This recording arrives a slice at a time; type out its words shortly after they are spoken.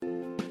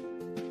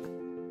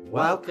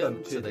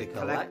Welcome to the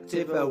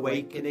Collective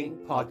Awakening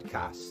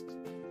podcast,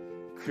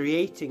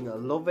 creating a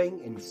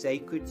loving and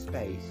sacred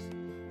space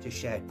to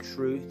share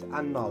truth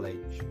and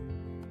knowledge,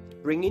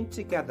 bringing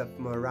together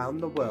from around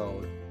the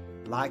world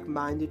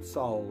like-minded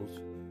souls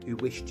who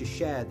wish to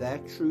share their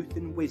truth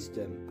and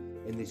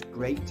wisdom in this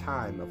great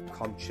time of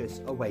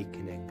conscious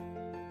awakening.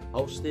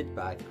 Hosted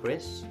by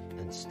Chris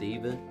and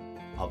Stephen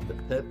of the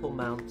Purple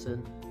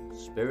Mountain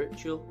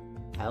Spiritual,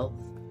 Health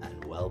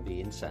and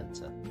Wellbeing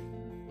Centre.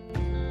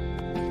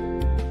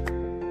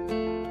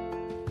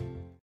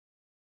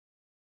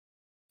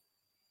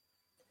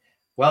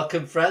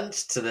 Welcome,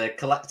 friends, to the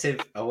Collective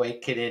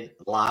Awakening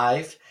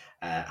Live.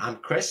 I'm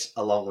Chris,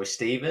 along with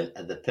Stephen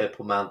at the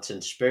Purple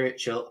Mountain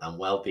Spiritual and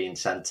Wellbeing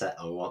Centre,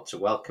 and we want to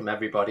welcome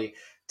everybody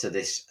to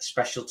this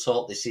special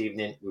talk this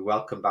evening. We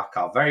welcome back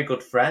our very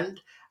good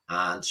friend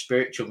and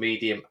spiritual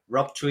medium,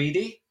 Rob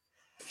Tweedie.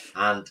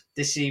 And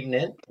this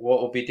evening, what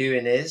we'll be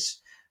doing is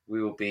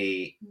we will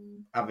be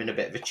having a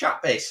bit of a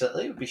chat,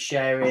 basically. We'll be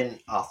sharing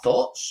our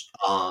thoughts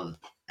on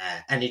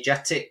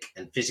energetic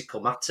and physical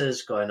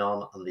matters going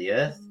on the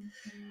earth,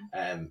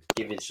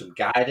 giving some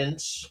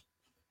guidance,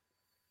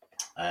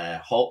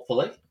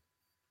 hopefully.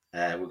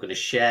 We're going to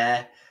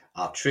share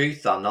our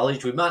truth, our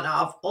knowledge. We might not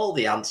have all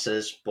the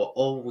answers, but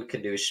all we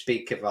can do is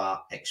speak of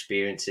our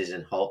experiences,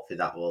 and hopefully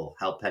that will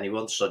help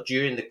anyone. So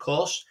during the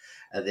course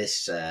of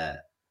this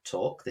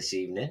talk this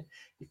evening,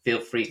 you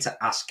feel free to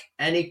ask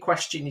any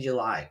question you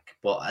like.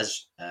 But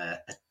as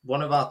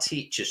one of our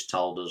teachers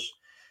told us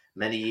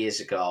many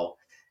years ago,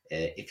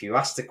 if you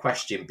ask the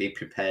question, be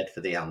prepared for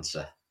the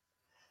answer.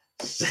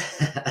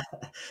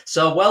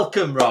 So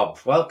welcome, Rob.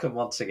 Welcome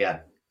once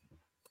again.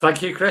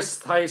 Thank you, Chris.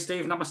 Hi,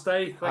 Steve.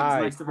 Namaste. Thanks. Hi.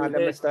 Nice to be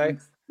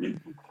Namaste.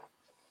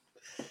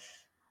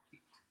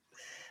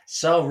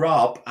 So,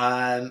 Rob,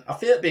 I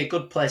feel it'd be a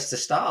good place to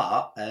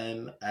start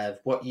of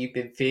what you've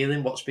been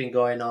feeling, what's been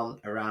going on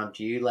around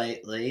you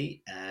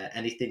lately,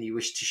 anything you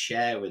wish to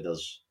share with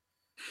us.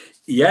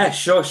 Yeah,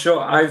 sure.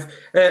 I've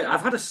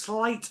had a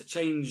slight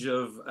change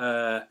of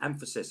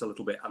emphasis a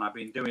little bit, and I've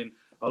been doing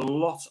a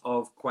lot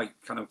of quite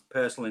kind of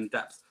personal,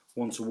 in-depth,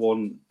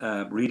 one-to-one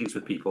readings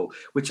with people,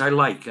 which I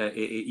like.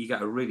 You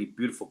get a really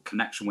beautiful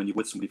connection when you're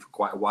with somebody for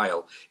quite a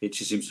while. It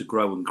just seems to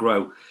grow and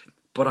grow.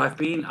 But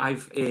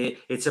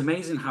it's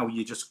amazing how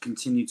you just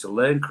continue to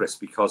learn, Chris,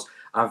 because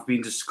I've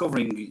been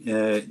discovering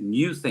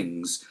new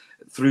things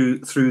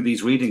through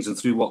these readings and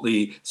through what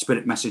the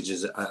spirit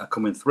messages are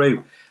coming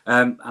through.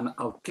 And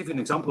I'll give you an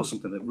example of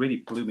something that really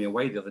blew me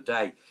away the other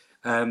day.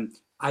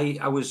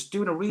 I was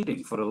doing a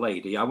reading for a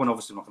lady. I'm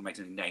not going to make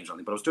any names on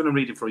it, but I was doing a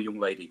reading for a young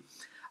lady,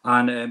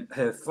 and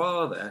her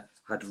father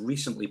had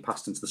recently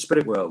passed into the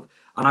spirit world,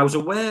 and I was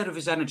aware of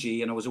his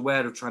energy, and I was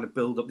aware of trying to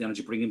build up the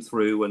energy, bring him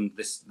through,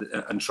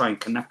 and try and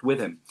connect with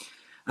him.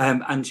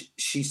 And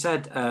she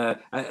said,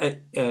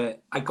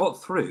 I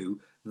got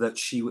through that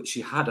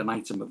she had an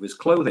item of his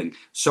clothing.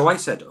 So I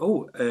said,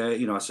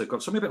 I said,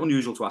 got something a bit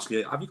unusual to ask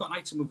you. Have you got an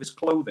item of his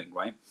clothing,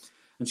 right?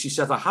 And she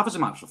said, I have, as a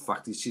matter of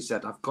fact. She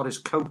said, I've got his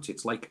coat.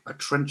 It's like a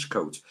trench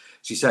coat.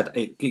 She said,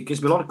 it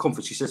gives me a lot of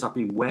comfort. She says, I've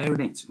been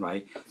wearing it,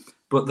 right?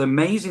 But the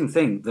amazing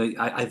thing,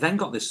 I then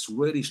got this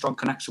really strong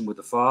connection with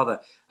the father.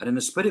 And in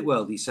the spirit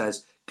world, he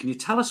says, can you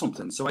tell her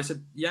something? So I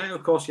said, yeah,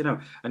 of course,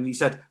 And he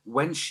said,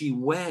 when she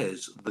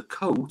wears the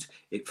coat,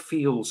 it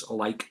feels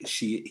like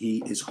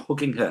he is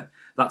hugging her.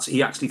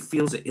 He actually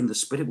feels it in the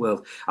spirit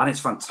world. And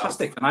it's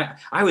fantastic. And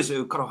I was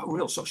got a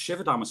real sort of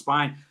shiver down my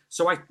spine.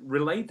 So I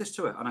relayed this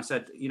to her, and I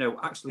said,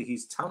 actually,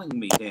 he's telling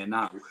me here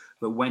now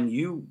that when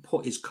you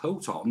put his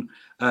coat on,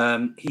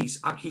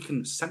 he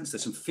can sense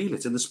this and feel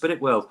it in the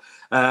spirit world.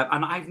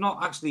 And I've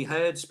not actually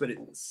heard spirit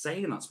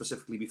saying that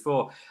specifically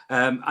before.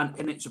 And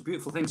it's a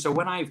beautiful thing. So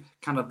when I've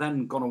kind of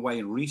then gone away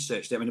and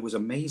researched it, it was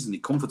amazingly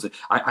comforting.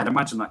 I'd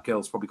imagine that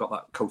girl's probably got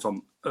that coat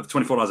on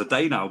 24 hours a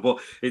day now, but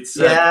it's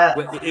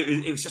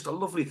it was just a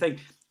lovely thing.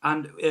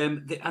 And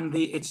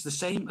it's the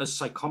same as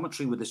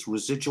psychometry with this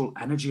residual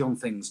energy on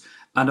things.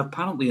 And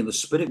apparently in the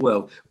spirit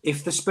world,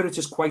 if the spirit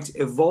is quite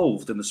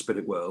evolved in the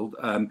spirit world,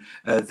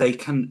 they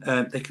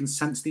can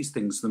sense these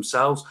things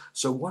themselves.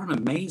 So what an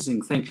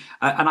amazing thing!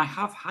 And I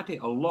have had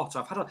it a lot.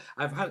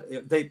 I've had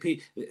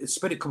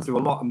spirit come through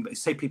a lot. And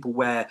say people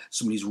wear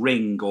somebody's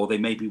ring, or they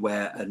maybe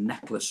wear a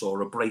necklace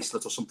or a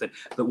bracelet or something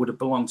that would have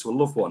belonged to a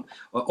loved one.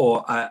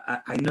 Or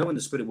I know in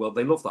the spirit world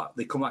they love that.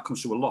 That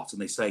comes through a lot,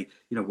 and they say,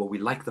 well, we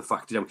like the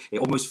fact, it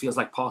almost feels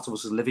like part of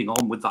us is living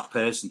on with that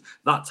person,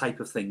 that type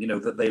of thing,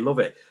 that they love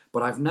it.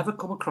 But I've never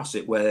come across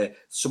it where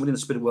somebody in the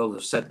spirit world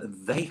has said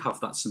that they have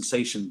that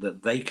sensation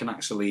that they can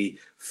actually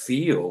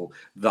feel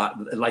that,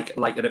 like,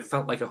 and it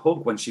felt like a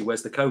hug when she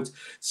wears the coat.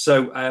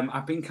 So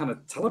I've been kind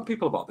of telling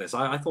people about this.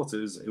 I thought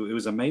it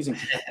was amazing,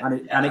 and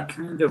it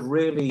kind of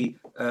really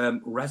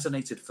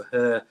resonated for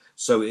her.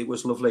 So it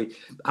was lovely,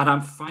 and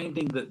I'm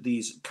finding that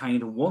these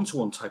kind of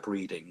one-to-one type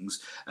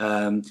readings,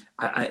 they're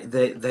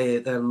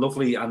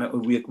lovely,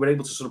 and we're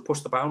able to sort of push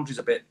the boundaries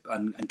a bit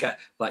and get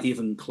that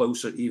even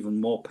closer,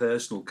 even more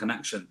personal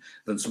connection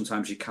than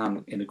sometimes you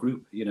can in a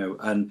group,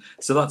 and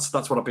so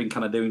that's what I've been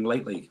kind of doing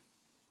lately.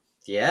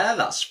 Yeah,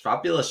 that's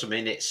fabulous. I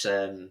mean, it's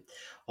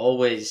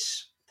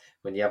always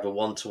when you have a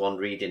one-to-one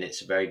reading,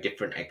 it's a very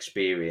different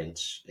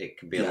experience. It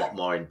can be a Yeah, lot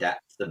more in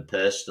depth and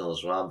personal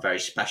as well, and very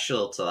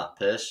special to that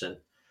person.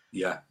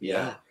 yeah, yeah.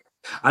 Yeah,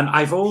 And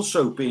I've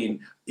also been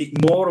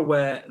more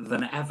aware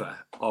than ever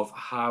of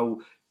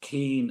how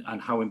keen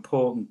and how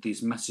important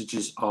these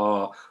messages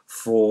are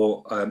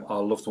for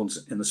our loved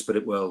ones in the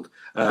spirit world.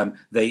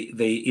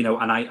 You know,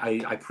 and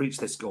I preach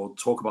this or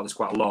talk about this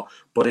quite a lot,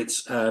 but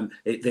it's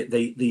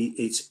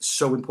it's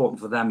so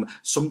important for them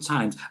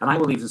sometimes. And I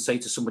will even say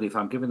to somebody, if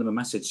I'm giving them a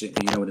message, you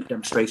know, in a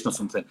demonstration or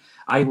something,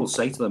 I will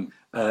say to them,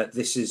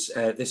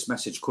 this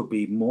message could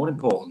be more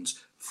important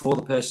for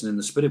the person in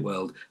the spirit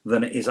world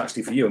than it is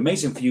actually for you.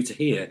 Amazing for you to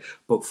hear,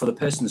 but for the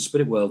person in the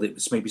spirit world,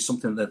 it's maybe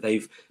something that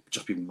they've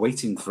just been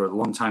waiting for a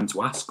long time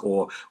to ask,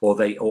 or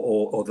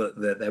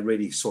that they're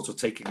really sort of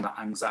taking that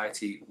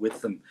anxiety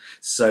with them.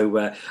 So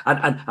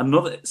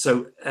another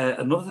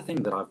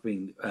thing that I've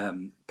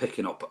been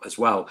picking up as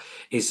well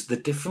is the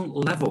different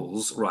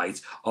levels,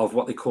 right, of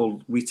what they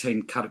call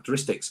retained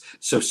characteristics.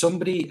 So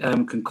somebody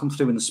can come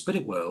through in the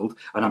spirit world,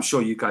 and I'm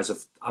sure you guys have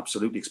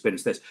absolutely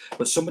experienced this,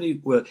 but somebody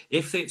will,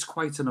 if it's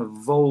quite an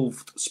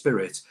evolved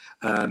spirit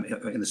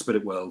in the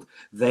spirit world,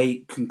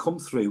 they can come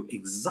through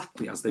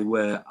exactly as they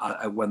were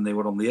when they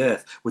were on the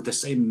earth, with the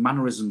same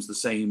mannerisms, the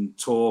same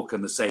talk,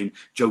 and the same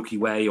jokey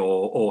way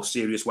or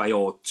serious way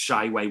or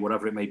shy way,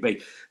 whatever it may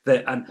be.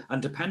 And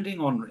depending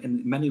on,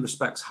 in many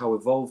respects, how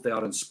evolved they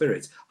are in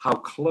spirit, how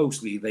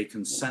closely they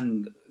can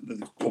send,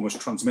 almost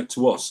transmit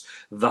to us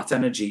that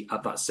energy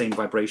at that same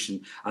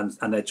vibration, and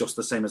they're just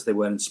the same as they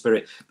were in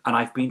spirit. And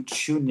I've been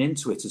tuning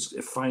into it as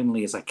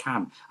finally as I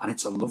can, and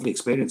it's a lovely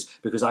experience,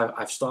 because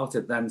I've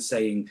started then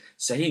saying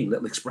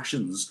little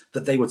expressions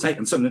that they would take,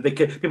 and suddenly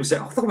people say,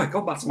 "Oh my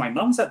God, that's my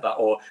mum said that,"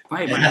 or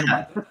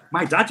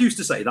my dad used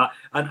to say that,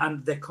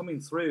 and they're coming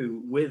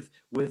through with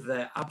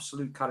their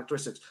absolute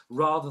characteristics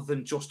rather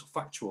than just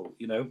factual,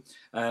 you know.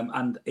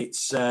 And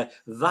it's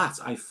that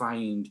I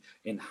find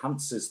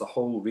enhances the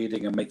whole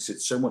reading and makes it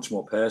so much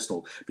more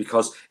personal,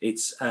 because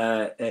it's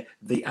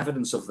the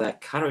evidence of their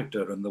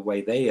character and the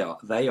way they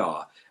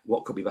are.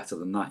 What could be better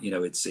than that? You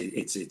know, it's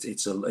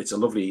a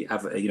lovely,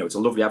 you know, it's a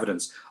lovely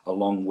evidence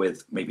along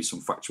with maybe some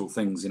factual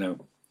things, you know.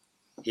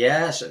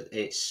 yes,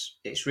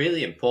 it's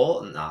really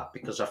important, that,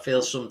 because I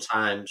feel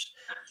sometimes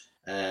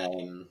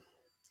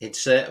in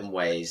certain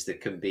ways there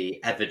can be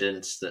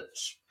evidence that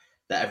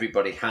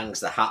everybody hangs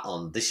the hat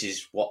on. This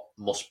is what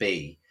must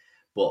be,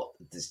 but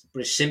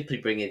it's simply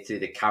bringing through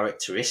the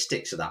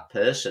characteristics of that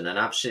person. And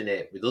I've seen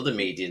it with other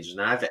mediums,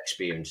 and I've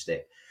experienced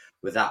it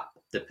with that.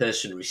 The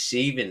person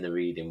receiving the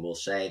reading will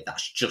say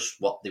that's just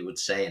what they would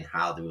say and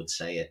how they would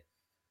say it.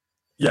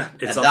 Yeah,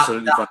 it's And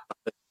absolutely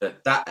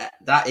fantastic.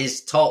 that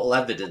is total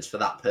evidence for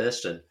that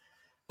person.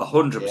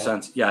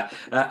 100%, yeah,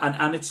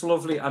 and it's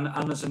lovely. And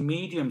as a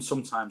medium,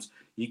 sometimes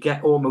you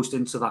get almost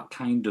into that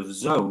kind of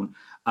zone,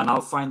 and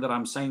I'll find that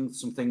I'm saying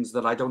some things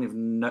that I don't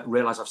even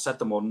realize I've said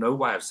them or know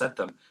why I've said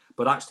them.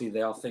 But actually,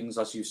 they are things,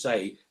 as you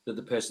say, that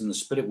the person in the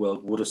spirit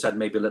world would have said,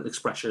 maybe a little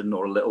expression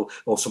or a little,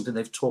 or something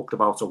they've talked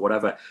about or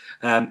whatever.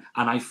 And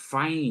I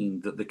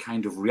find that the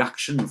kind of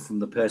reaction from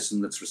the person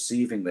that's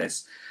receiving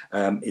this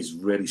is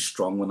really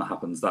strong when that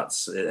happens.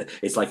 That's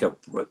it's like a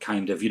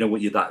kind of, you know,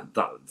 what you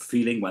that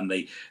feeling when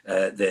the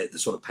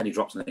sort of penny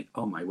drops and they think,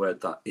 oh my word,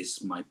 that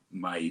is my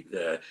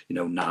you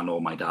know, nan or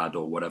my dad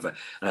or whatever.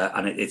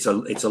 And it's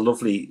a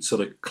lovely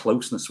sort of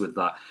closeness with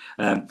that.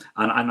 And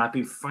I've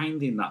been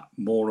finding that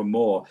more and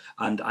more.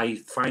 And I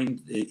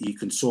find you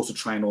can sort of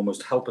try and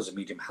almost help as a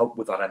medium, help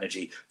with that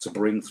energy to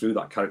bring through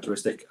that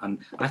characteristic. And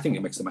I think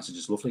it makes the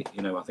messages lovely.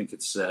 You know, I think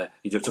it's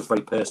just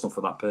very personal for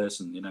that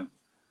person, you know.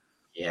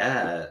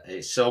 Yeah,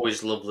 it's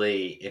always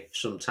lovely if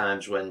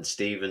sometimes when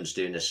Stephen's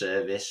doing a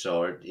service,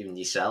 or even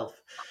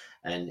yourself,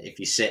 and if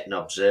you sit and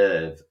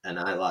observe, and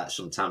I like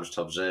sometimes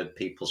to observe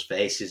people's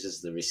faces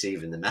as they're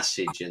receiving the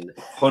message, and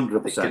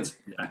 100%.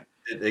 Yeah.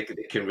 they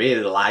can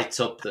really light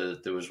up.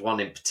 There was one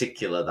in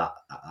particular that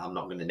I'm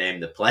not going to name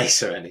the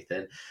place or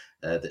anything,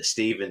 that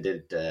Stephen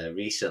did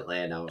recently,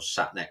 and I was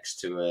sat next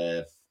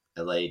to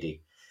a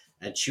lady,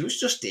 and she was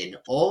just in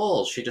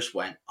awe. She just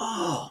went,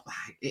 "Oh!"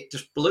 It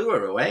just blew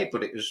her away.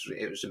 But it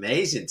was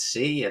amazing to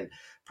see, and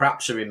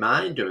perhaps a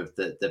reminder of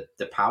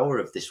the power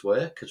of this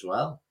work as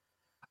well.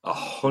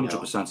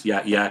 100%,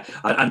 yeah.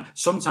 And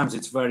sometimes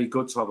it's very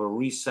good to have a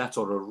reset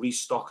or a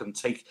restock and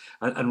take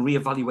and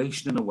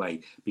reevaluation in a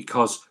way,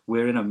 because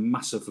we're in a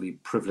massively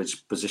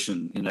privileged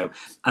position, you know.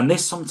 And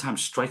this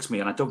sometimes strikes me,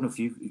 and I don't know if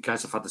you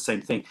guys have had the same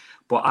thing,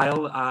 but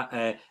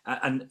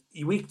and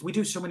we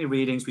do so many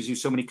readings, we do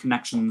so many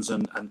connections,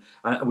 and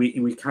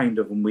we kind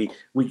of, and we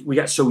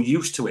get so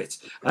used to it.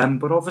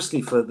 But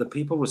obviously for the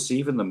people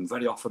receiving them,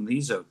 very often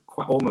these are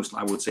quite almost,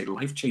 I would say,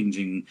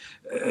 life-changing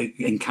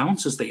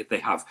encounters they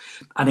have.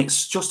 and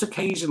it's just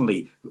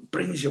occasionally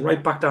brings you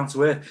right back down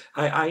to earth.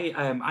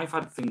 I've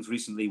had things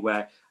recently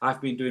where I've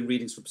been doing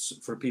readings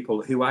for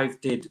people who I've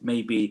did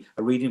maybe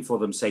a reading for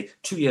them, say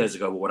 2 years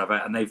ago or whatever,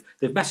 and they've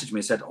messaged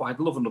me and said, "Oh,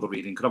 I'd love another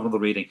reading. Could I have another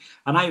reading?"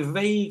 And I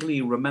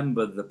vaguely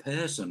remember the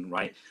person,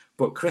 right?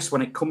 But Chris,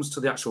 when it comes to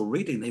the actual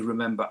reading, they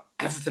remember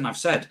everything I've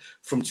said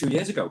from 2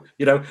 years ago,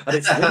 you know, and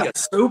it's really a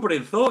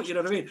sobering thought, you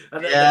know what I mean?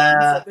 And you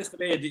said this to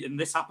me, and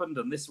this happened,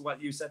 and this is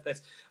what you said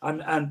this,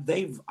 and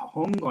they've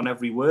hung on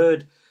every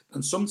word.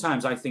 And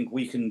sometimes I think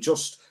we can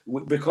just,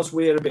 because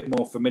we're a bit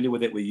more familiar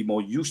with it, we're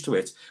more used to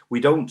it,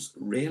 we don't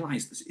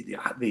realise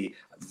the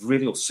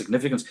real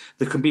significance.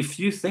 There can be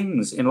few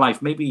things in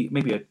life,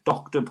 maybe a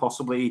doctor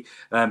possibly,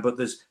 but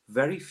there's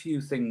very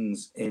few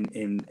things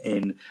in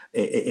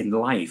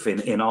life,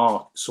 in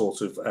our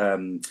sort of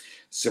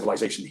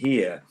civilization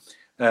here,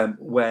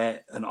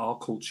 where in our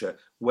culture,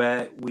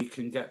 where we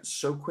can get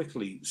so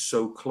quickly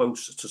so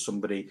close to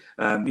somebody,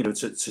 you know,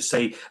 to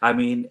say, I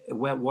mean,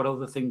 what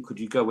other thing could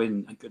you go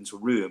into a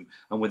room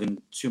and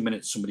within 2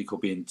 minutes somebody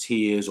could be in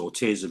tears, or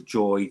tears of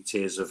joy,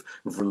 tears of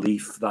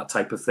relief, that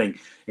type of thing,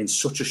 in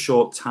such a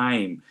short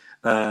time.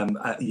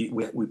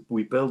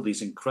 We build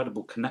these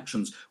incredible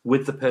connections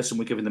with the person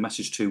we're giving the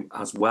message to,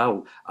 as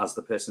well as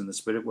the person in the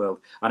spirit world,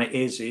 and it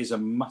is a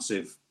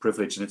massive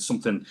privilege, and it's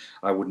something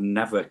I would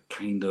never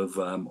kind of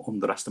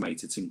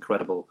underestimate. It's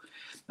incredible.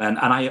 And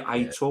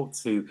I talk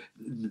to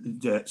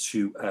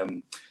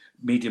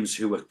mediums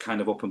who are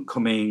kind of up and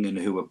coming and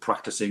who are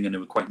practicing and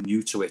who are quite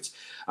new to it,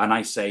 and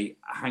I say,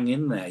 hang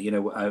in there, you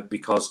know,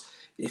 because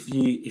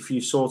if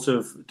you sort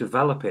of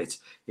develop it,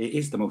 it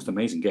is the most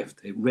amazing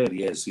gift. It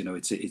really is. You know,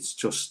 it's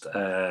just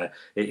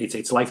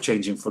it's life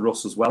changing for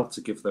us as well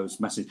to give those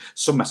messages.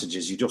 Some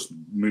messages you just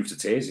move to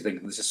tears. You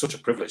think this is such a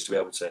privilege to be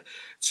able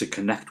to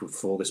connect with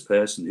for this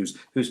person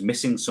who's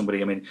missing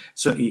somebody. I mean,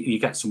 so you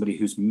get somebody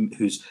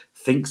who's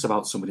thinks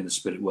about somebody in the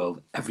spirit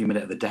world every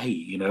minute of the day.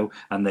 You know,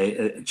 and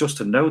they just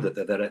to know that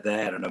they're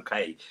there and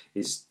okay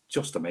is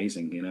just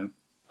amazing. You know.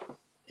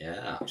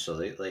 Yeah,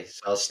 absolutely.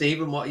 So,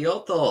 Stephen, what are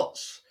your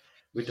thoughts?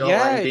 We don't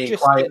Yeah, like you being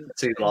quiet for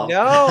too long.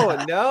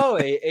 No.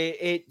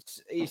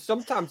 It's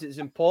sometimes it's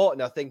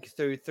important, I think,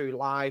 through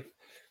life,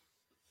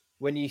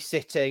 when you're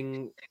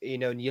sitting, you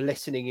know, and you're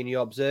listening and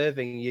you're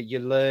observing, you're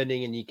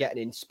learning and you're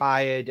getting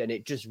inspired, and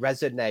it just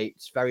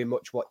resonates very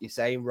much what you're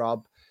saying,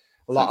 Rob.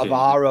 A lot of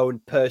our own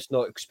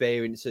personal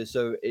experiences.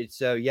 So it's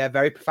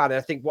very profound.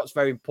 And I think what's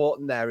very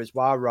important there as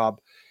well,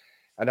 Rob,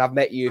 and I've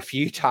met you a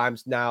few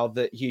times now,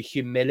 that your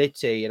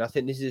humility, and I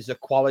think this is a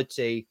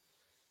quality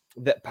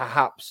that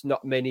perhaps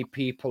not many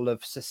people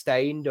have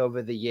sustained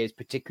over the years,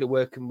 particularly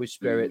working with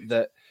spirit,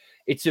 that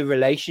it's a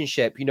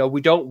relationship. You know,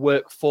 we don't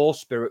work for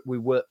spirit, we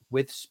work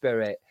with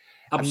spirit.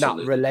 Absolutely. And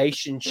that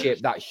relationship,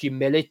 that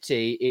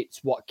humility,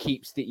 it's what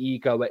keeps the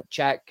ego at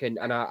check. And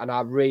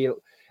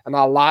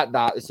I like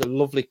that. It's a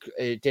lovely,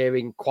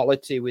 endearing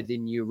quality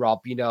within you,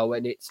 Rob, you know,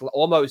 and it's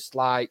almost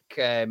like,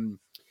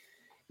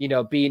 you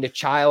know, being a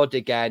child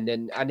again.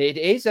 And it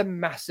is a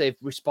massive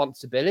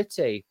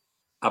responsibility.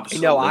 Absolutely.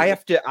 You know,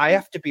 I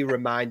have to be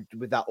reminded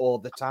with that all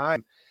the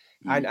time.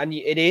 And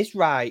it is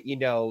right, you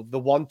know, the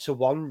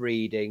one-to-one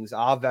readings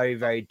are very,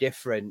 very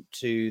different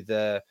to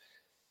the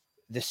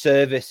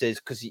services,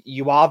 because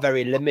you are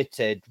very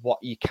limited what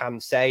you can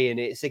say. And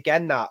it's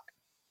again that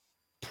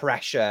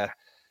pressure,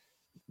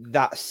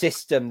 that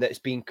system that's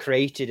been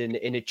created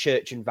in a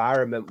church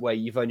environment where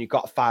you've only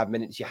got 5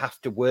 minutes, you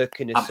have to work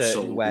in a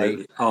certain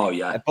way. Oh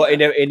yeah. But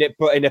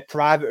in a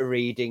private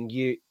reading,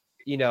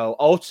 you know,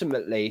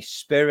 ultimately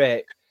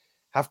spirit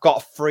have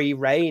got free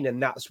reign.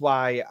 And that's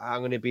why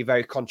I'm going to be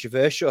very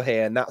controversial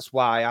here. And that's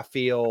why I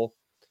feel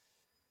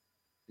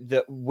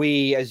that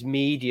we as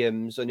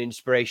mediums and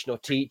inspirational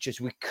teachers,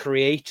 we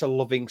create a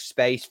loving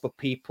space for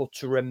people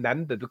to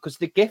remember, because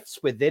the gifts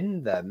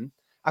within them,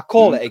 I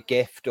call it a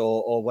gift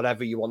or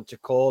whatever you want to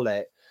call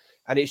it.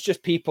 And it's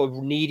just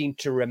people needing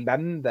to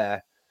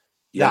remember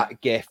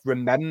that gift.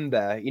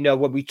 Remember, you know,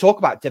 when we talk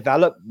about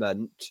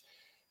development,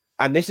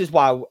 and this is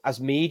why as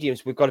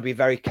mediums, we've got to be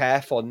very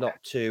careful not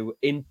to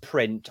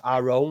imprint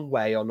our own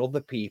way on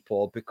other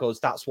people, because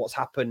that's what's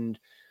happened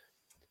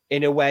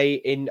in a way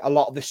in a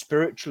lot of the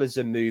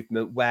spiritualism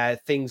movement, where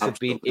things have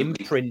been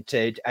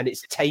imprinted and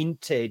it's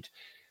tainted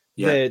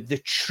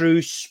the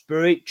true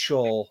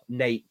spiritual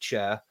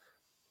nature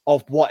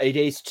of what it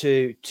is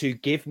to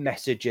give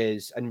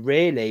messages. And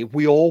really,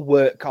 we all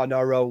work on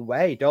our own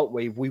way, don't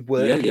we? We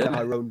work in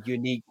our own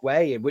unique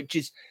way, which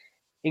is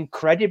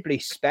incredibly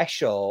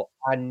special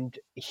and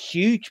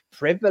huge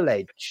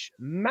privilege,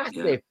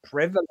 massive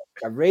privilege.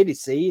 I really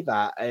see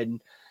that.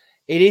 And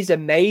it is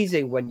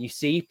amazing when you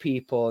see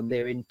people and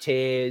they're in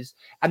tears,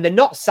 and they're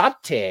not sad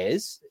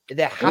tears,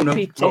 they're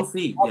happy tears.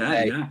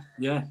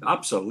 Yeah,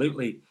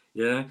 absolutely.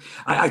 Yeah.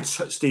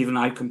 Stephen,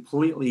 I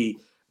completely,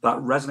 that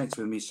resonates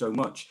with me so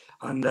much.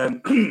 And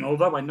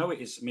although I know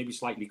it is maybe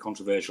slightly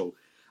controversial,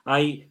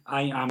 I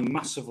am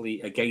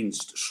massively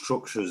against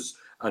structures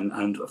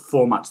and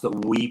formats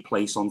that we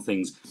place on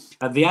things.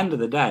 At the end of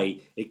the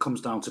day, it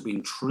comes down to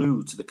being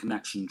true to the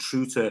connection,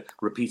 true to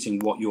repeating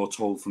what you're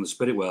told from the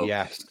spirit world.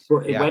 Yes.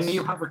 But when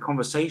you have a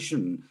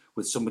conversation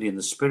with somebody in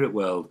the spirit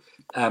world,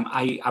 I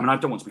mean, I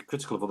don't want to be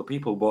critical of other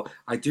people, but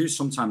I do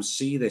sometimes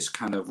see this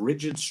kind of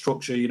rigid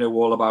structure,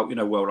 all about,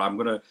 well, I'm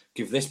going to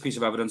give this piece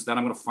of evidence, then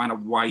I'm going to find out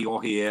why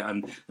you're here.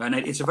 And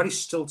it's a very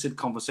stilted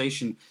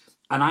conversation.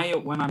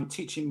 And when I'm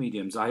teaching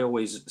mediums, I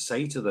always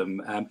say to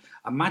them,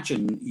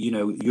 imagine,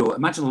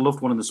 imagine a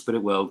loved one in the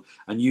spirit world,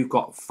 and you've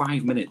got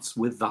 5 minutes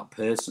with that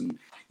person.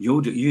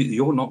 You're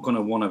not going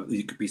to want to.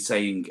 You could be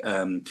saying,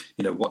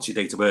 what's your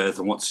date of birth,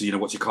 and what's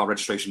your car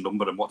registration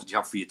number, and what did you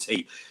have for your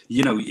tea?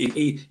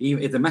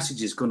 If the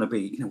message is going to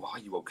be, are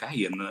you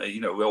okay, and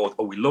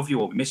or we love you,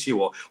 or we miss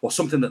you, or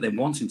something that they're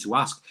wanting to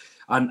ask,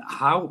 and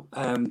how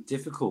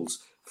difficult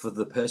for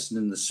the person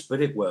in the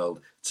spirit world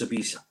to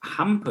be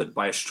hampered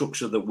by a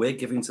structure that we're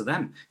giving to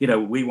them.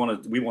 We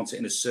want it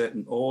in a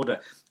certain order,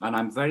 and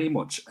I'm very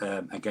much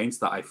against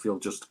that. I feel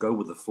just go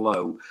with the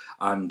flow,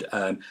 and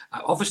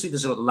obviously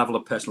there's a level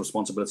of personal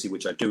responsibility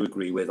which I do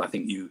agree with. I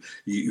think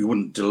you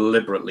wouldn't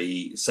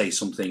deliberately say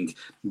something,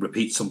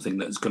 repeat something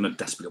that's going to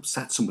desperately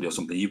upset somebody or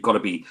something. You've got to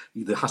be,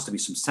 there has to be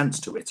some sense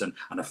to it and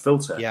a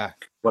filter. Yeah.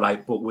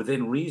 But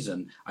within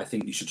reason, I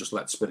think you should just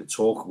let spirit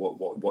talk.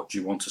 What do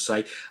you want to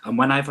say? And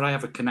whenever I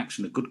have a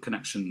good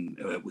connection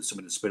with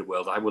somebody in the spirit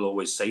world, I will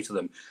always say to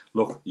them,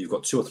 look, you've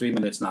got 2 or 3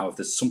 minutes now. If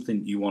there's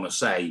something you want to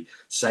say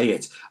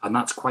it. And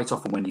that's quite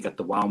often when you get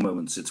the wow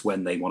moments. It's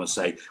when they want to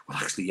say, well,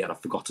 actually, I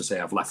forgot to say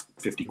I've left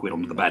 50 quid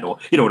under the bed, or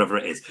whatever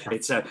it is.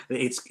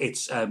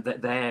 It's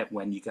there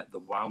when you get the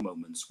wow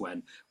moments,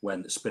 when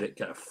the spirit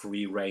get a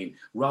free reign,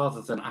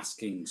 rather than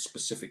asking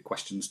specific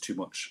questions too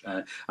much.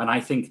 And I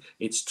think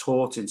it's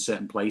taught in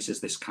certain places,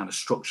 this kind of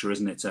structure,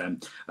 isn't it?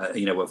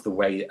 Of the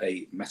way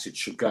a message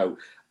should go.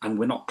 And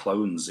we're not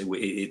clones.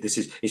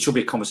 It should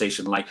be a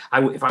conversation like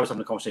if I was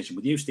having a conversation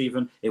with you,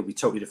 Stephen, it would be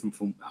totally different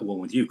from one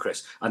with you,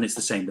 Chris. And it's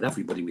the same with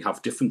everybody. We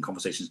have different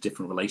conversations,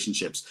 different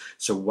relationships.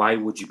 So why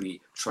would you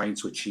be trying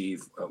to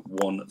achieve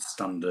one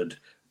standard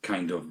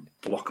kind of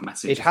block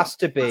message? It has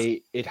to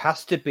be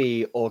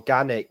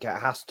organic. It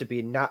has to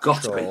be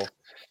natural.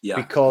 Yeah.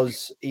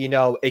 Because,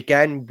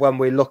 again, when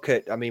we look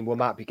at, we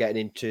might be getting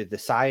into the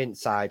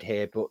science side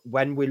here, but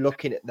when we're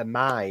looking at the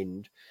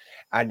mind,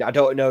 and I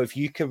don't know if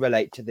you can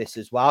relate to this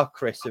as well,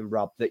 Chris and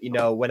Rob, that,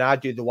 when I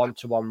do the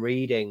one-to-one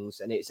readings,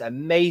 and it's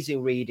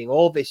amazing reading,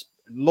 all this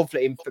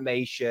lovely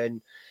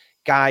information,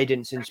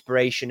 guidance,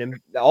 inspiration, and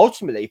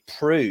ultimately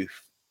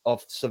proof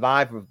of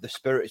survival of the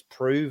spirit is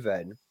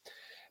proven.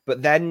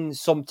 But then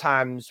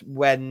sometimes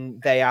when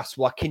they ask,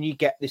 well, can you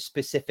get this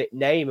specific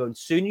name? And as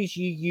soon as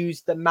you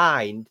use the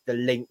mind, the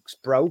link's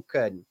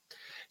broken.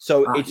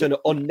 So it's an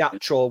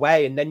unnatural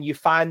way. And then you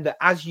find that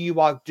as you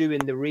are doing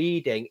the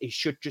reading, it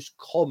should just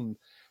come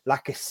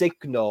like a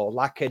signal,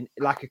 like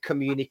a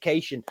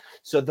communication.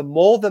 So the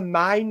more the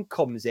mind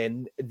comes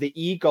in, the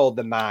ego,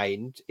 the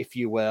mind, if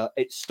you will,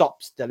 it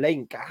stops the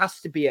link. It has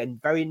to be a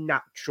very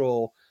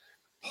natural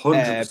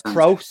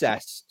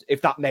process, if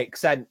that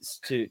makes sense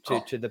to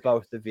the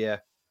both of you.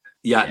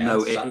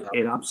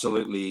 It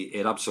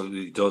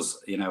absolutely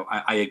does.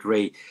 I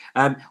agree.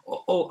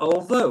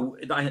 Although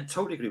I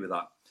totally agree with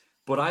that.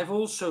 But I've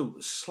also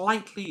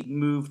slightly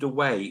moved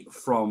away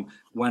from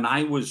when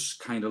I was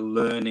kind of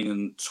learning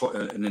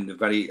and in the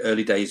very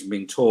early days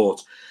being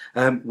taught,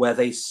 where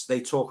they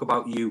talk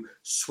about you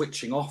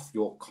switching off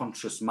your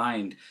conscious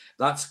mind.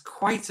 That's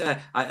quite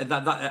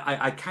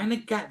I kind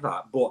of get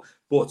that, but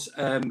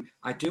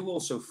I do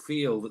also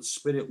feel that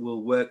spirit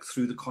will work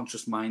through the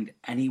conscious mind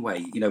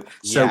anyway.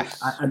 So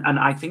yes. and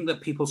I think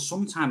that people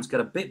sometimes get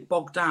a bit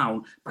bogged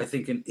down by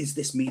thinking, is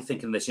this me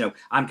thinking this?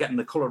 I'm getting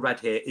the color red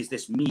here. Is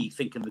this me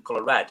thinking the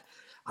color red?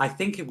 I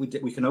think if we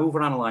can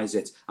overanalyze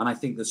it, and I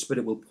think the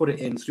spirit will put it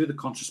in through the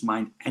conscious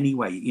mind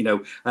anyway.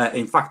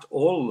 In fact,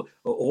 all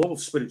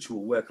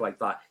spiritual work like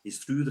that is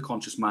through the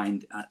conscious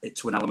mind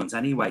to an element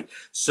anyway.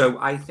 So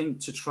I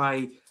think to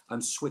try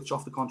and switch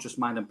off the conscious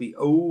mind and be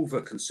over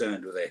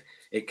concerned with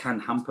it can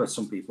hamper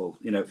some people.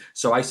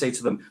 So I say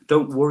to them,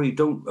 don't worry,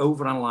 don't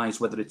overanalyze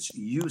whether it's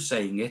you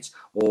saying it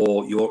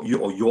or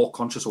your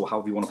conscious, or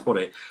however you want to put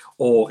it,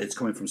 or it's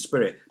coming from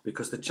spirit,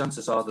 because the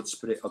chances are that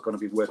spirit are going to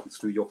be working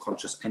through your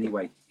conscious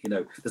anyway.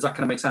 Does that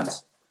kind of make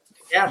sense?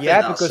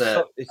 Yeah, because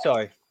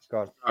sorry,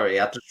 go on.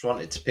 Sorry, I just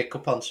wanted to pick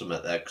up on something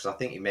there, because I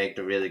think you made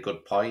a really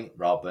good point,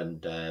 Rob.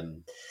 And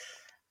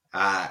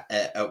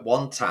at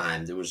one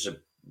time there was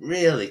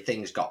really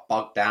things got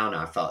bogged down,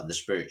 I felt, in the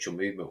spiritual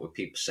movement, with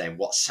people saying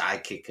what's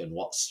psychic and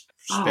what's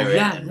spirit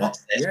and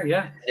what's this.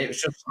 It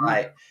was just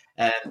like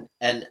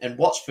and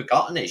what's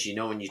forgotten is,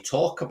 when you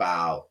talk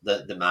about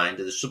the mind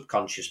or the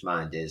subconscious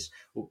mind, is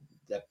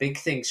the big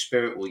thing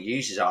spirit will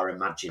use is our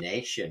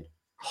imagination.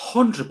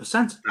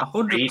 100%.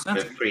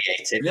 100%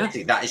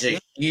 creativity. That is a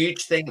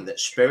huge thing, that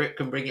spirit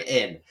can bring it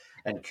in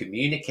and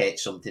communicate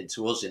something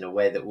to us in a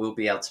way that we'll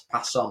be able to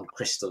pass on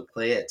crystal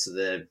clear to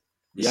the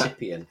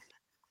recipient.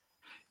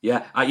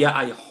 Yeah, I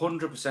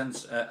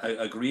 100%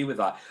 agree with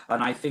that,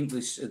 and I think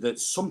that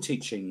some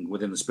teaching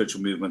within the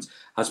spiritual movement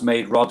has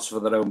made rods for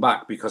their own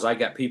back, because I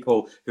get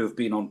people who have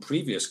been on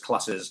previous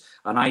classes,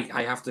 and I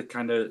have to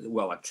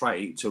I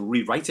try to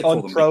rewrite it for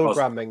them, because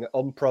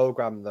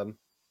Unprogram them.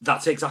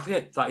 that's exactly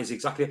it. That is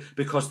exactly it,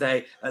 because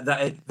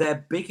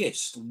their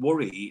biggest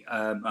worry,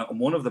 and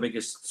one of the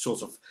biggest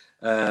sort of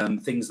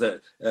things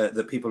that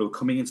the people who are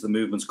coming into the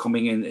movements,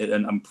 coming in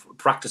and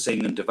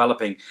practicing and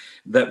developing,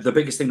 the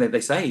biggest thing that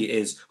they say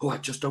is, "Oh, I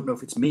just don't know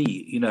if it's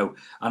me,"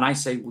 And I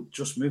say, well,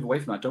 just move away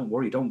from that. Don't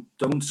worry. Don't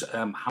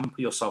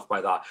hamper yourself by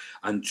that,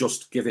 and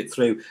just give it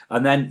through.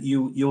 And then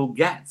you'll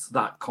get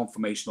that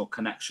confirmational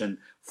connection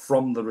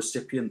from the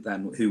recipient,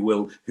 then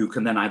who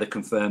can then either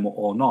confirm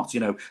or not.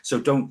 So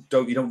you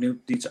don't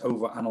need to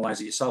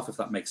overanalyze it yourself, if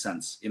that makes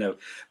sense.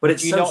 But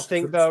it's do you not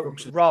think though,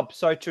 Rob,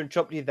 sorry to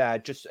interrupt you there,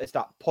 just as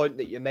that point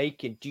that you're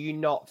making, do you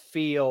not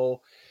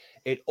feel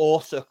it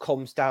also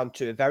comes down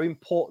to a very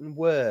important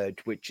word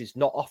which is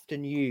not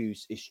often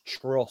used, is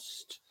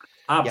trust?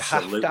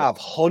 Absolutely. You have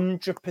to have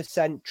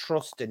 100%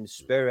 trust in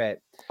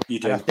spirit. You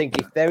do. And I think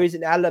if there is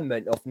an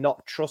element of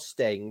not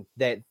trusting,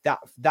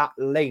 that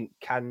link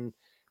can,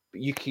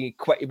 you can,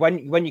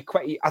 when you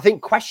I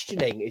think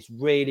questioning is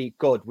really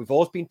good. We've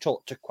always been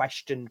taught to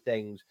question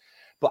things,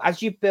 but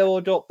as you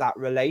build up that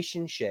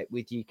relationship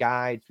with your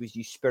guides, with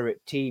your spirit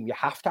team, you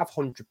have to have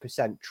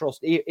 100% trust,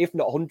 if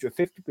not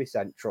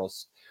 150%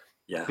 trust.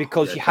 Yeah,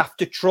 because you have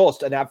to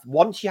trust, and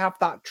once you have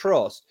that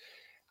trust,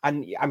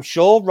 and I'm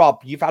sure,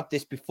 Rob, you've had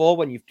this before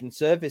when you've done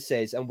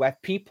services, and where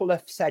people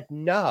have said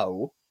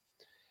no.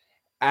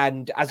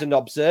 And as an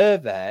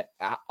observer,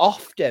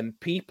 often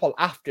people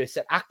after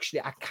said,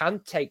 actually, I can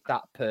take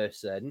that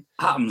person.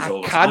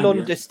 I can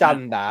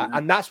understand that.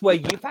 And that's where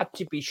you've had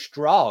to be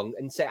strong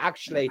and say,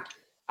 actually,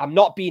 I'm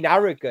not being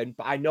arrogant,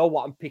 but I know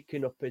what I'm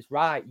picking up is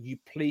right. You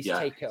please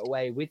take it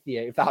away with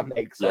you, if that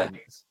makes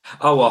sense.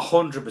 Oh,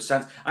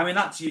 100%. I mean,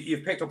 that's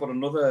you've picked up on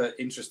another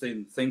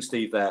interesting thing,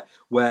 Steve, there,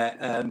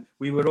 where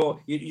we were all,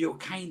 you're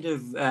kind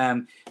of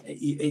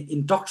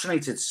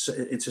indoctrinated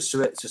to a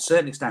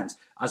certain extent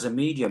as a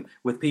medium,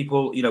 with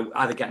people,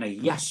 either getting a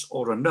yes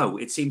or a no.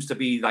 It seems to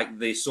be like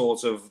the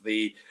sort of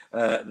the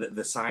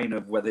sign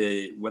of whether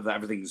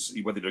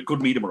they're a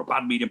good medium or a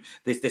bad medium.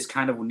 This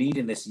kind of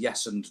needing this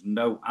yes and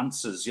no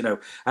answers,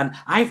 And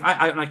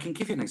I can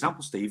give you an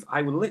example, Steve.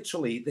 I will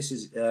literally, this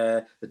is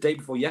the day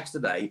before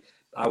yesterday,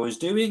 I was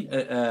doing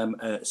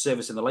a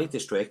service in the Lake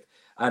District,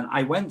 and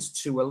I went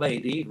to a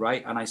lady,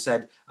 right? And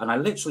I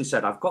literally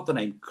said, I've got the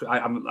name.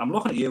 I'm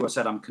looking at you. I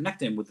said, I'm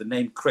connecting with the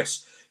name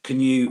Chris. Can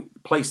you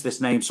place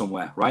this name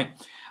somewhere, right?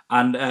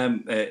 And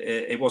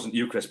it wasn't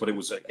you, Chris, but it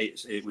was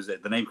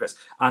the name Chris.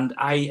 And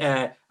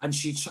and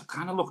she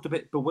kind of looked a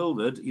bit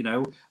bewildered,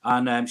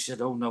 And she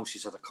said, "Oh no," she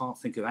said, "I can't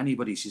think of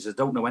anybody." She said, "I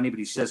don't know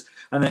anybody." She says,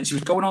 and then she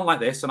was going on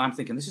like this, and I'm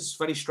thinking, this is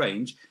very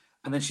strange.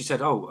 And then she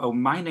said, "Oh,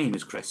 my name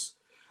is Chris."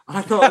 And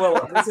I thought,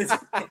 well, this is,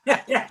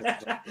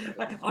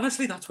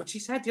 honestly, that's what she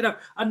said,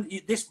 And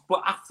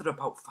but after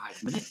about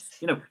 5 minutes,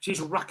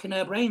 she's racking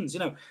her brains,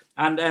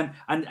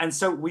 and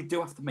so we do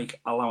have to make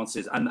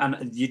allowances,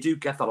 and you do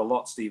get that a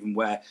lot, Stephen,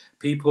 where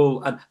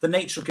people, and the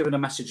nature of giving a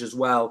message as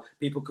well,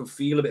 people can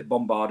feel a bit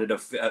bombarded, or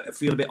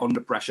feel a bit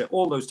under pressure,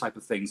 all those type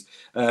of things,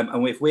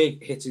 and if we're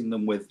hitting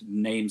them with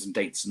names and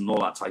dates and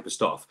all that type of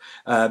stuff,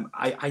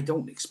 I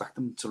don't expect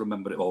them to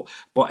remember it all,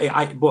 but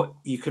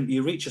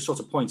you reach a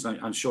sort of point,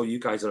 and I'm sure you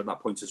guys are at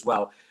that point as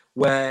well,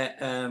 where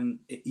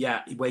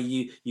where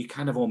you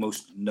kind of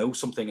almost know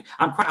something.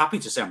 I'm quite happy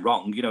to say I'm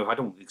wrong. I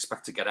don't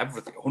expect to get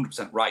everything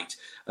 100% right,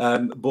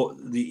 but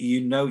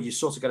you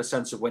sort of get a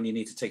sense of when you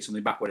need to take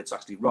something back when it's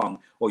actually wrong,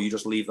 or you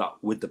just leave that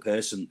with the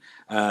person,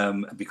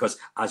 because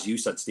as you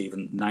said,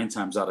 Stephen, 9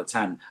 times out of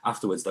 10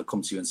 afterwards they'll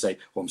come to you and say,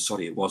 "Oh, I'm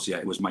sorry, it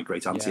was my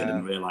great auntie, I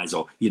didn't realize,"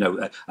 or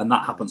and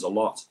that happens a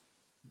lot.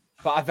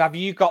 But have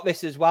you got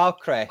this as well,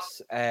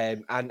 Chris,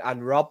 and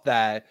Rob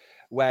there,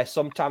 where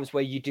sometimes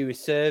where you do a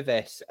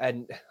service,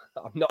 and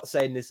I'm not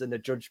saying this in a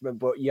judgment,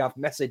 but you have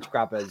message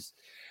grabbers,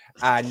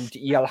 and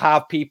you'll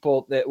have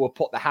people that will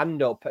put the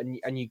hand up,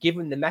 and you give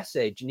them the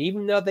message, and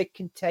even though they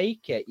can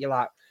take it, you're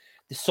like,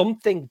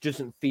 something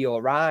doesn't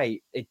feel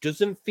right. It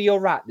doesn't feel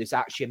right. There's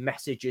actually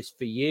messages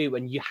for you,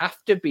 and you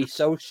have to be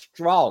so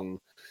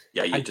strong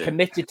and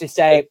committed to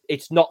say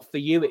it's not for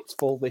you, it's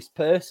for this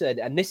person,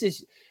 and this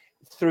is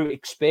through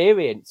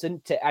experience,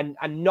 and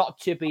not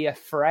to be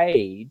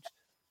afraid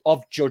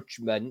of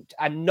judgment,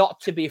 and not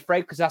to be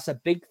afraid, because that's a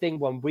big thing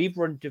when we've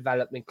run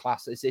development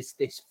classes, is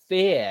this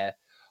fear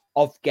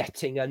of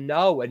getting a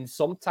no, and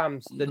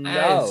sometimes the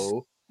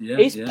no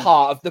is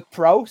part of the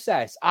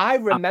process. I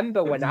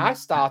remember when I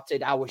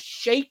started, I was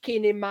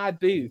shaking in my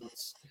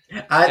boots.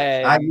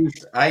 I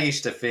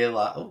used to feel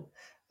like,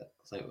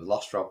 I think we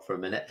lost Rob for a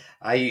minute.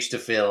 I used to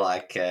feel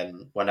like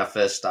when I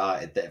first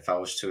started that if I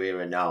was to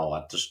hear a no,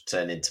 I'd just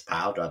turn into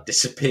powder. I'd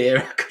disappear.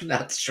 I couldn't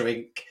have to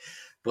shrink.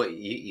 But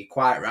you're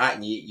quite right.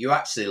 And you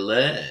actually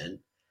learn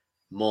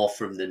more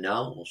from the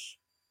no's,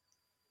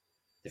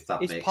 if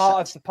that makes sense.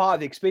 It's part of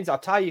the experience. I'll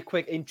tell you a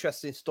quick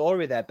interesting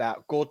story there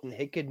about Gordon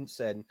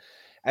Higginson.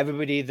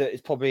 everybody that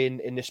is probably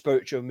in the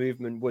spiritual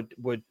movement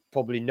would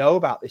probably know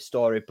about this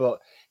story. But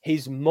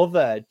his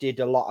mother did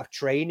a lot of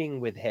training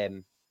with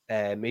him.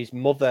 His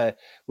mother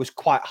was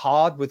quite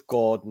hard with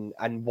Gordon,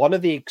 and one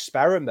of the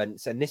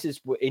experiments, and this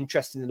is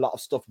interesting, a lot of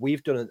stuff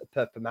we've done at the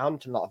Purple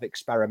Mountain, a lot of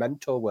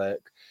experimental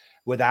work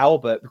with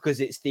Albert, because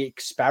it's the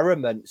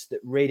experiments that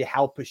really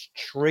help us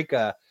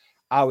trigger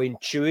our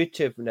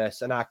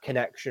intuitiveness and our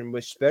connection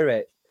with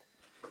spirit.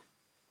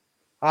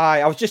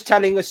 Hi, I was just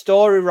telling a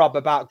story, Rob,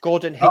 about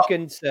Gordon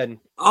Higginson.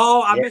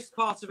 Oh, I missed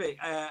part of it.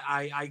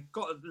 I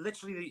got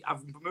literally,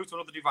 I've moved to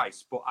another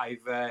device, but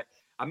I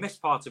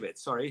missed part of it.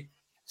 Sorry.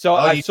 So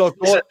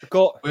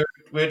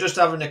we're just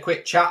having a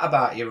quick chat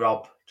about you,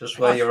 Rob. Just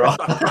where you're on.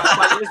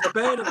 It's a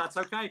burden, that's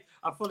okay.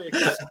 I'm fully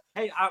accept.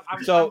 Hey,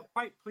 I'm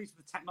quite pleased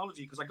with the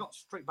technology because I got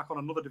straight back on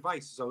another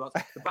device. So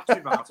that's the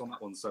battery ran out on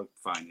that one. So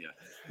fine, yeah.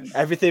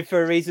 Everything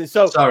for a reason.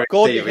 So sorry,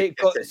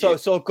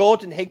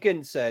 Gordon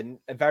Higginson,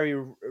 a very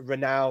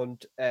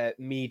renowned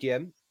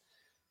medium,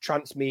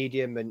 trance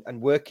medium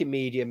and working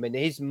medium, and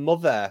his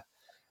mother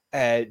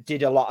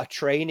did a lot of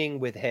training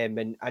with him,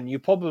 and you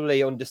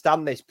probably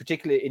understand this,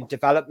 particularly in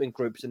development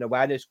groups and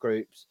awareness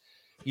groups.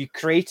 You're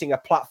creating a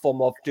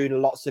platform of doing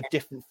lots of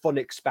different fun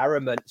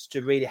experiments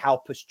to really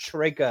help us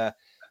trigger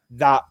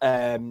that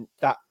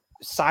that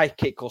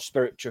psychic or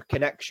spiritual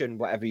connection,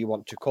 whatever you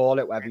want to call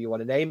it, whatever you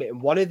want to name it.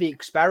 And one of the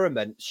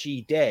experiments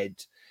she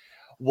did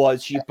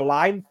was she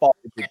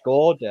blindfolded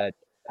Gordon,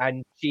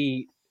 and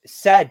she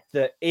said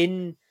that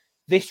in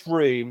this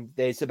room,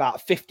 there's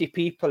about 50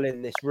 people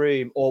in this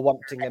room all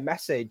wanting a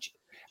message.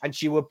 And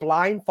she would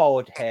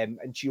blindfold him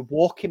and she would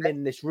walk him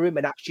in this room,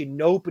 and actually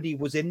nobody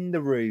was in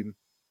the room.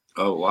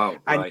 Oh, wow.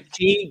 And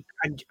right.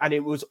 And it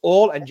was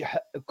all, and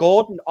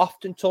Gordon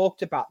often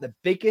talked about the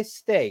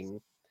biggest thing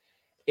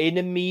in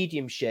a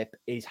mediumship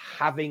is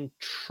having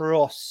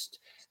trust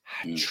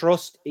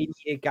in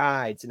your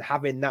guides and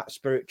having that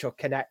spiritual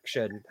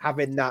connection,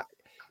 having that.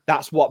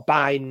 That's what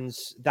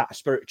binds that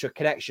spiritual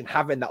connection,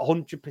 having that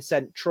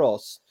 100%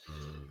 trust.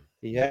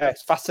 Yeah,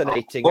 it's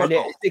fascinating. And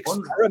it's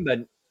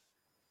experiment.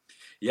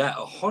 Yeah,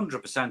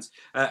 100%.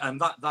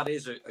 And that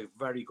is a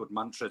very good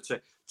mantra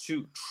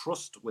to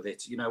trust with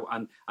it,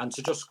 and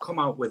to just come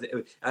out with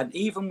it. And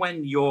even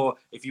when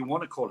if you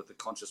want to call it the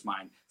conscious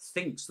mind,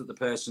 thinks that the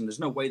person, there's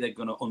no way they're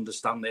going to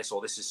understand this,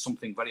 or this is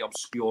something very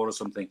obscure or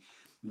something.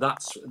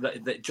 That's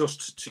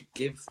just to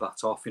give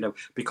that off,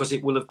 because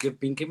it will have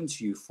been given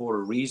to you for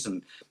a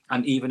reason.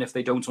 And even if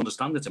they don't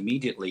understand it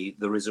immediately,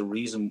 there is a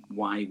reason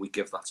why we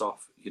give that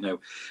off,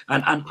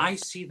 And I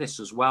see this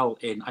as well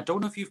I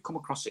don't know if you've come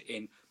across it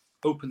in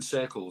open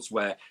circles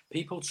where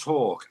people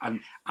talk, and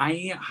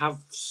I have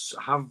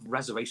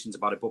reservations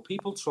about it, but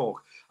people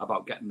talk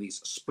about getting these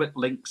split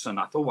links, and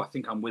I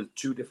think I'm with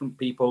two different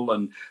people,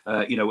 and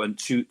and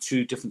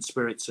two different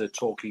spirits are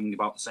talking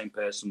about the same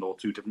person or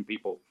two different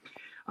people.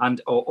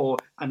 And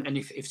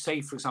if say,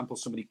 for example,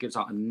 somebody gives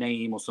out a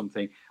name or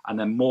something, and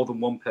then more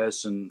than one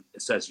person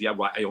says, yeah,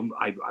 right,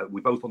 we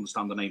both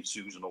understand the name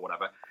Susan or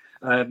whatever,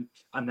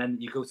 and then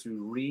you go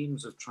through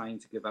reams of trying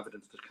to give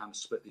evidence to kind of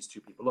split these two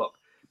people up.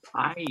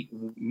 I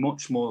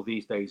much more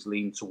these days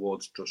lean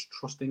towards just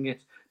trusting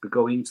it, but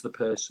going to the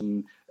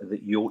person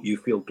that you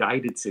feel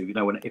guided to,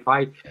 And if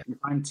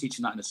I'm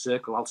teaching that in a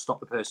circle, I'll stop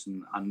the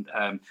person and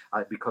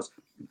because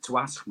to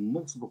ask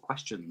multiple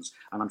questions,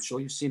 and I'm sure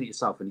you've seen it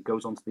yourself. And it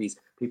goes on to these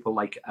people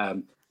like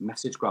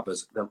message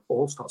grabbers; they'll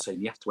all start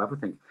saying yes to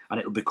everything, and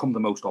it'll become the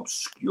most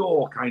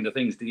obscure kind of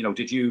things.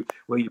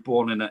 Were you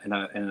born in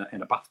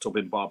a bathtub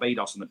in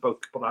Barbados? And they both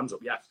put their hands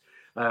up, yes.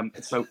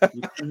 So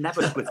you can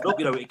never split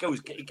it up,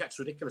 it gets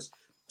ridiculous.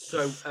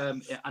 So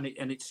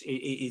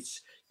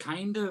it's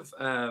kind of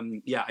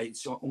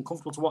it's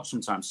uncomfortable to watch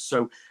sometimes.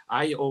 So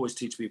I always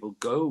teach people,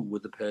 go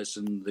with the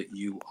person that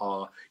you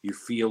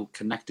feel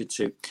connected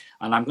to.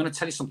 And I'm going to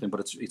tell you something,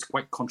 but it's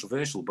quite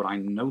controversial, but I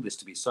know this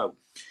to be so.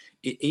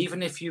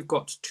 Even if you've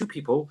got two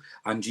people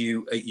and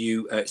you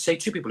say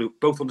two people who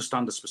both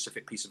understand a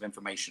specific piece of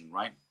information,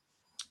 right?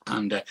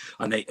 And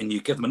you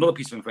give them another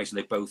piece of information,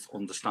 they both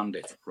understand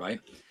it, right?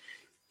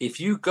 If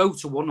you go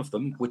to one of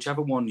them,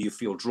 whichever one you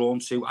feel drawn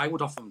to, I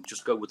would often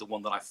just go with the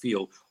one that I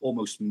feel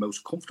almost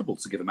most comfortable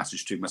to give a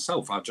message to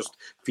myself. I just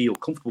feel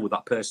comfortable with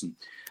that person.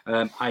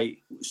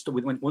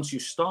 Once you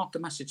start the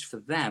message for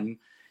them,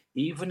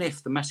 even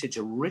if the message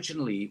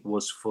originally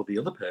was for the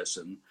other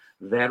person,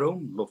 their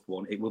own loved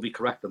one, it will be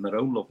correct, and their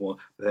own loved one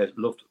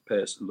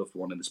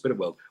in the spirit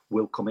world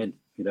will come in,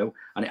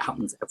 and it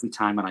happens every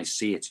time, and I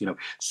see it,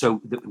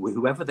 So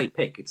whoever they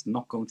pick, it's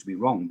not going to be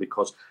wrong,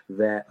 because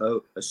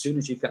as soon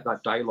as you get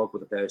that dialogue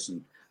with a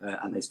person,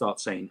 and they start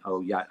saying,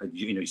 oh yeah,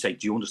 you say,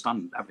 do you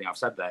understand everything I've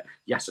said there?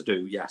 Yes, I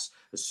do. Yes.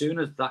 As soon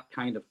as that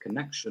kind of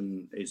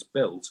connection is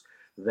built,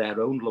 their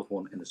own loved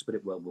one in the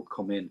spirit world will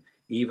come in,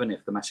 even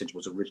if the message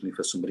was originally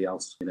for somebody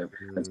else,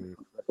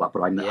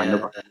 But I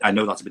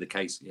know that to be the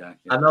case. Yeah.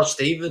 I know,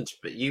 Stevens,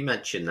 but you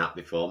mentioned that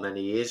before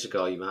many years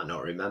ago. You might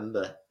not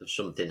remember of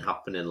something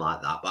happening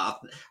like that,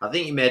 but I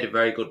think you made a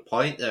very good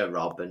point there,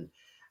 Rob. And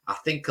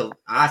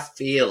I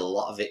feel a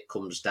lot of it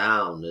comes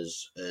down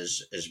as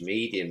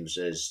mediums,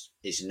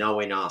 is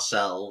knowing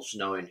ourselves,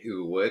 knowing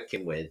who we're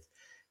working with,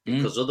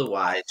 because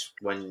otherwise,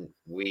 when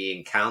we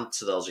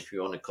encounter those, if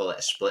you want to call it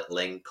a split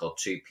link or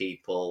two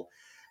people,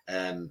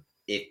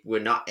 if we're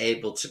not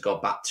able to go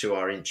back to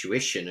our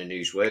intuition and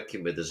who's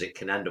working with us, it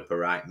can end up a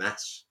right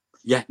mess.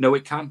 Yeah, no,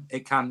 it can,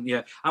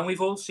 yeah, and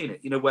we've all seen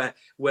it. Where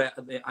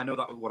I know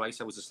that what I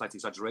said was a slight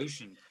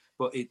exaggeration,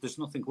 but there's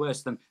nothing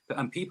worse than,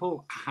 and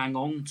people hang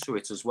on to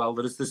it as well.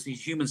 There's the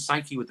human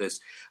psyche with this,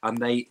 and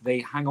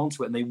they hang on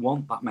to it, and they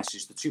want that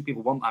message. The two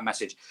people want that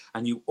message,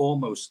 and you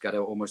almost get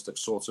a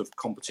sort of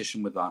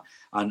competition with that,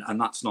 and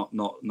that's not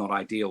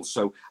ideal.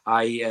 So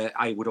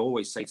I would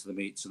always say to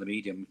the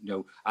medium,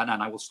 and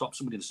I will stop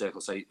somebody in the circle,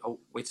 say, oh,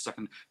 wait a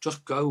second,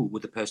 just go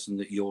with the person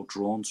that you're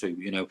drawn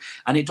to,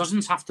 and it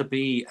doesn't have to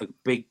be a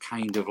big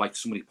kind of like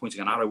somebody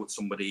pointing an arrow at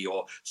somebody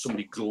or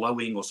somebody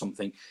glowing or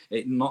something.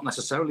 Not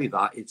necessarily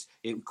that.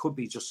 It could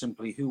be just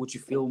simply, who would you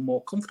feel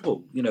more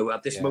comfortable,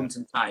 at this moment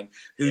in time?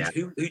 Who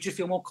do you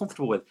feel more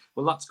comfortable with?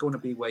 Well, that's going to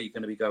be where you're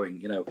going to be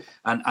going,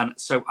 And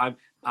so I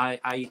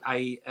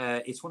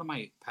it's one of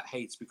my pet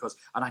hates, because,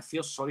 and I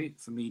feel sorry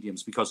for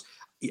mediums, because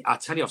I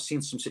tell you, I've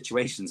seen some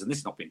situations, and this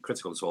is not being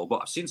critical at all,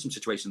 but I've seen some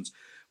situations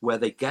where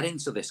they get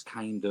into this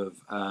kind of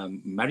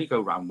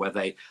merry-go-round where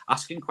they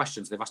asking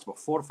questions. They've asked about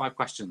 4 or 5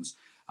 questions,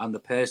 and the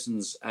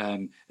person's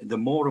the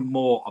more and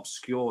more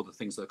obscure the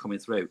things that are coming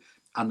through,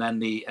 and then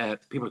the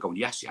people are going,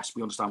 yes,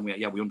 we understand,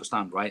 we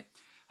understand, right?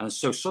 And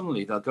so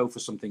suddenly they'll go for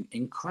something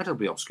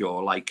incredibly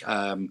obscure, like,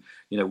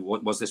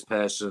 what was this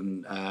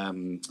person,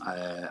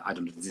 I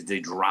don't know, did they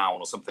drown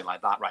or something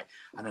like that, right?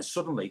 And then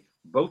suddenly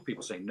both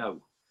people say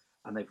no,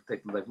 and they've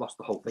lost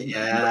the whole thing.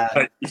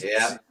 Yeah,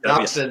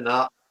 that's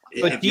enough.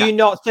 But do you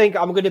not think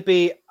I'm going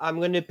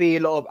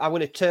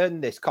to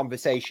turn this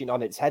conversation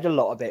on its head a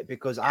little bit,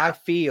 because I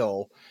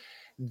feel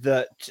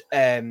that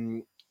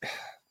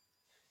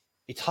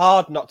it's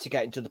hard not to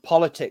get into the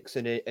politics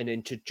and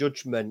into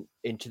judgment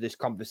into this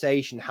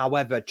conversation.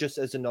 However, just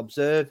as an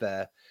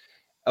observer,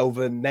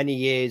 over many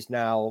years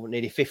now,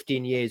 nearly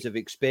 15 years of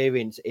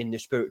experience in the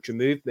spiritual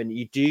movement,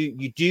 you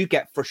do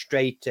get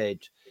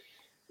frustrated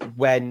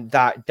when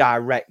that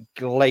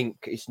direct link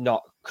is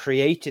not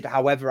created.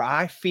 However,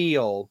 I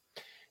feel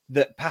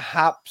that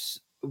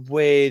perhaps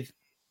we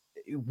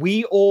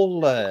all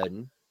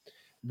learn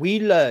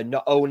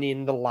not only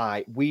in the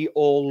light, we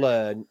all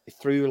learn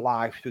through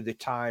life, through the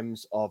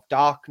times of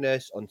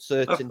darkness,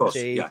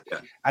 uncertainty. Of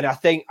course, And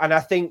I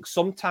think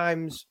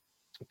sometimes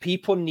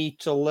people need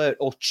to learn,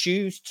 or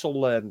choose to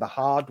learn, the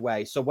hard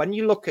way. So when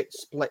you look at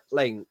split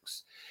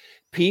links,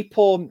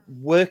 people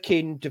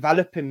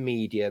developing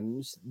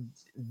mediums,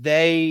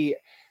 they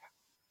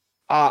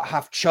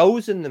have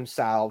chosen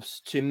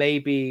themselves to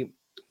maybe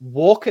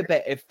walk a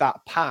bit of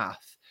that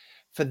path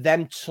for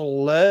them to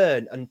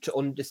learn and to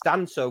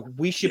understand. So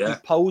we should be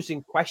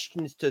posing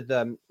questions to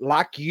them,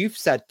 like you've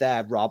said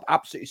there, Rob,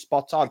 absolutely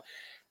spot on.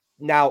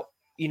 Now,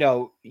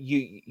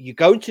 you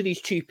go to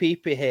these two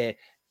people here.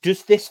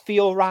 Does this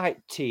feel right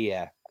to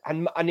you?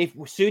 And if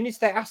as soon as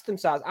they ask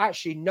themselves,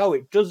 actually, no,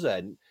 it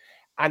doesn't.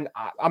 And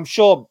I'm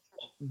sure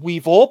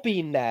we've all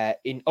been there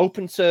in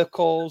open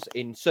circles,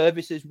 in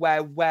services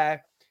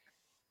where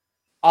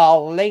our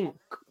link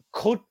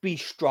could be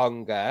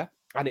stronger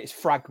and it's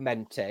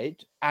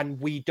fragmented and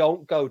we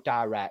don't go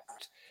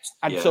direct.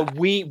 And so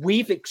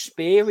we've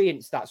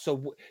experienced that.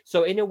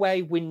 So in a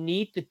way, we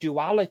need the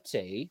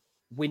duality.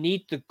 We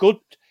need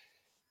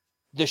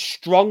the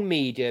strong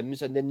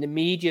mediums, and then the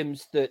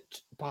mediums that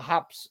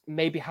perhaps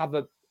maybe have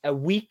a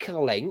weaker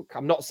link.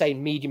 I'm not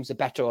saying mediums are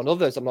better on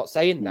others. I'm not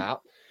saying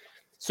that.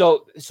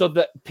 So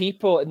that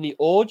people in the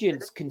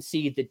audience can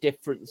see the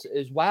difference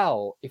as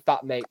well, if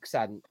that makes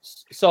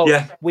sense. So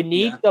we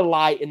need the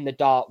light and the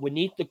dark. We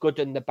need the good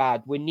and the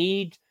bad. We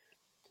need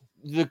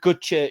the good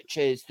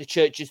churches, the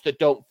churches that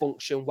don't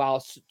function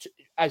well,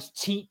 as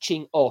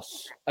teaching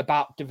us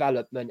about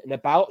development and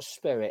about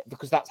spirit,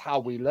 because that's how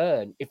we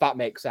learn, if that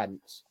makes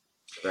sense.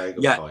 Very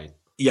good point.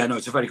 Yeah, no,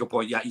 it's a very good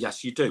point. Yeah,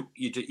 yes, you do.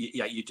 You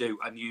do.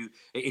 And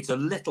it's a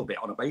little bit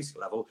on a basic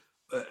level,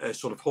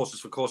 sort of horses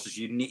for courses.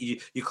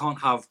 You can't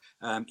have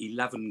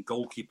 11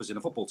 goalkeepers in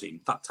a football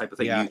team, that type of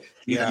thing.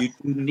 You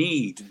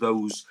need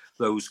those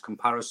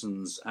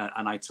comparisons,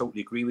 and I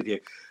totally agree with you.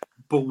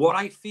 But what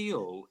I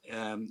feel,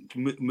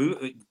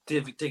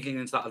 digging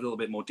into that a little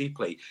bit more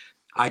deeply,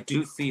 I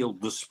do feel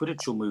the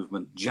spiritual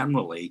movement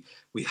generally,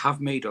 we have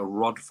made a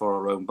rod for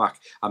our own back,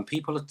 and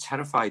people are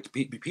terrified.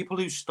 People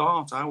who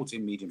start out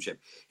in mediumship,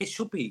 it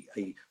should be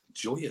a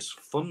joyous,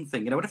 fun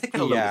thing, and if they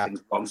get a little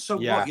things wrong, so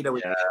what?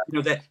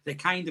 They're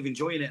kind of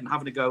enjoying it and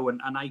having a go, and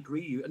I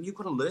agree. And you've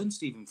got to learn,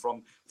 Stephen,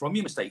 from from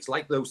your mistakes,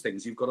 like those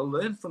things. You've got to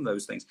learn from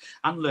those things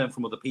and learn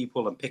from other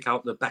people and pick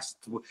out the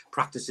best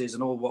practices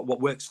and all what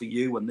works for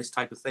you and this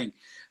type of thing.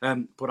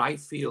 But I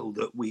feel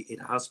that it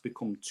has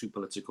become too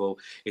political.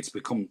 It's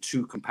become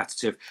too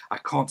competitive. I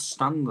can't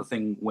stand the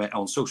thing where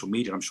on social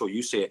media, I'm sure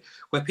you see it,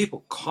 where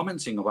people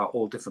commenting about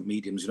all different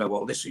mediums,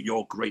 well, this is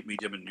your great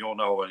medium and you're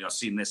no, and I've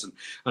seen this,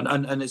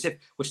 and as if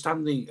we're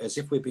standing, as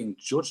if we're being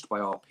judged by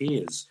our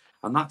peers.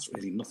 And that's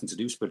really nothing to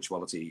do with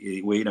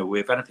spirituality. We,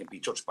 if anything, be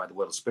judged by the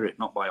world of spirit,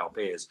 not by our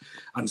peers.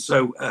 And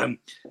so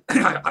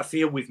I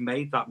feel we've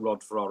made that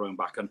rod for our own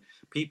back. And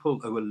people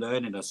who are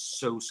learning are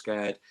so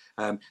scared.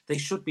 They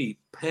should be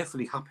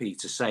perfectly happy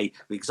to say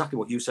exactly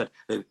what you said.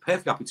 They're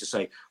perfectly happy to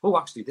say, oh,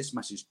 actually, this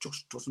message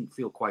just doesn't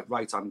feel quite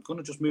right. I'm going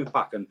to just move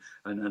back and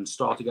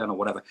start again or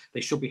whatever.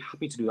 They should be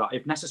happy to do that.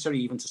 If necessary,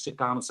 even to sit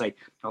down and say,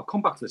 I'll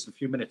come back to this in a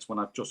few minutes when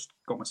I've just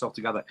got myself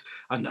together.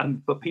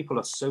 But people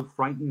are so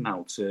frightened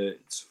now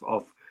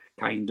of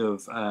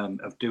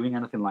doing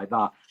anything like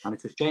that, and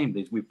it's a shame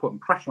that we're putting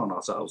pressure on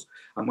ourselves,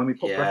 and when we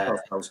put pressure on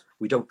ourselves,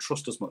 we don't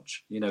trust as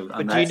much,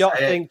 But do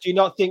you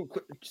not think?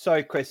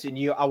 Sorry, Chris, and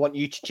I want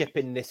you to chip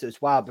in this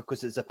as well,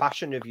 because it's a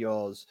passion of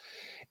yours.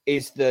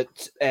 Is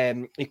that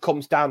it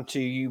comes down to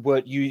you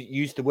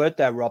use the word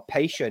there, Rob,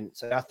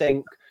 patience, and I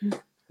think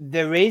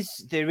there is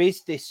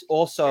this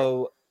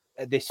also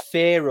this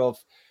fear of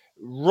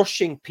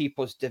rushing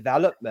people's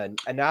development,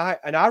 and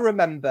I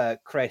remember,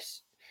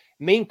 Chris.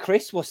 Me and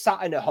Chris were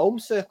sat in a home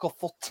circle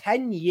for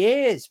 10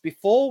 years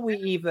before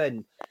we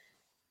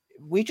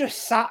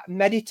just sat,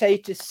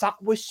 meditated, sat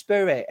with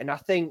spirit. And I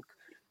think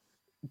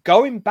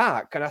going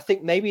back, and I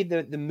think maybe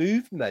the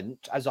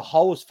movement as a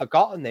whole has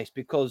forgotten this,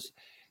 because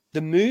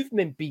the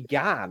movement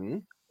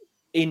began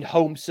in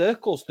home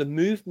circles. The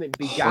movement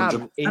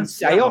began in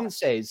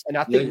seances. And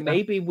I think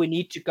maybe we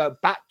need to go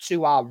back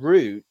to our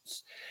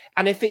roots.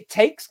 And if it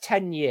takes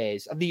 10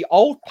 years, the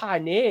old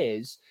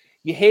pioneers,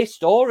 you hear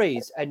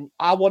stories, and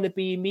I want to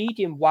be a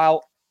medium.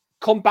 Well,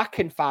 come back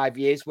in 5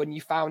 years when you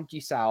found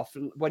yourself,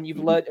 when you've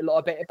learned a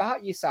little bit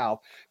about yourself.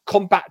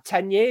 Come back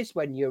 10 years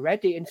when you're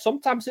ready. And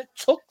sometimes it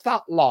took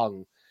that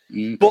long,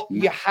 but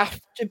you have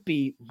to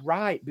be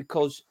right,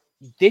 because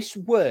this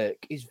work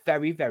is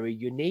very, very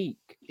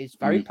unique. It's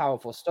very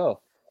powerful stuff.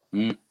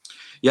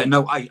 Yeah,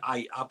 no,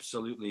 I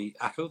absolutely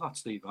echo that,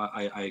 Steve.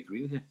 I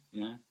agree with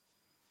you.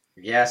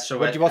 Yeah. So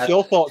what's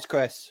your thoughts,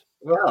 Chris?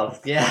 Well,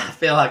 yeah, I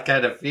feel like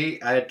I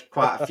had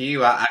quite a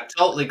few. I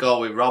totally go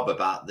with Rob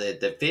about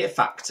the fear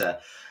factor,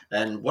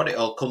 and what it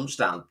all comes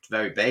down to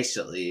very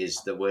basically is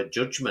the word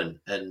judgment,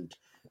 and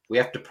we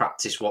have to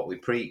practice what we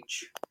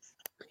preach.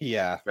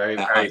 Yeah, very,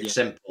 very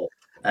simple.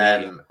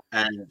 And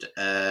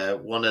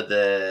one of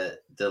the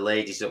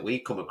ladies that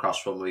we come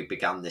across when we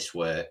began this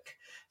work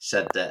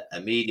said that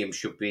a medium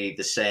should be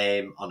the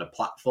same on a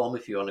platform,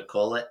 if you want to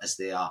call it, as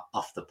they are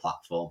off the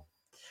platform.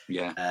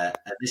 Yeah.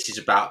 And this is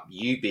about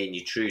you being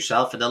your true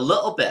self. And a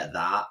little bit of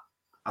that,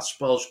 I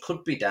suppose,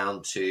 could be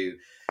down to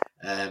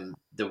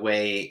the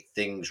way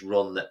things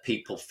run, that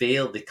people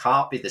feel they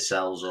can't be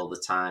themselves all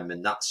the time.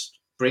 And that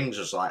brings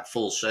us like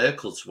full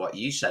circle to what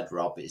you said,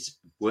 Rob, is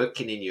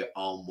working in your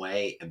own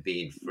way and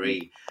being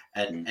free.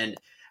 And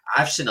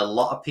I've seen a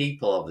lot of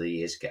people over the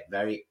years get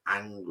very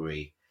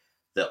angry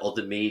that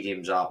other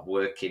mediums aren't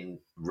working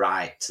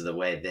right to the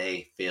way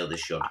they feel they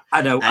should.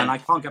 I know, and I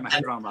can't get my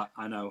head around that.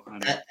 I know.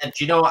 And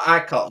do you know what I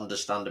can't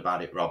understand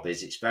about it, Rob,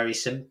 is it's very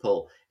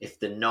simple. If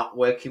they're not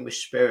working with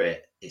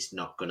spirit, it's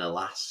not going to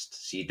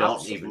last. So you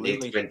don't even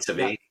need to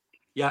intervene.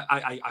 Yeah,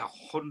 I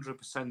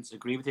 100%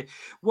 agree with you.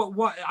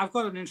 What I've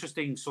got an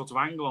interesting sort of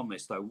angle on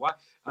this, though.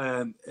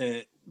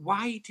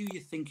 Why do you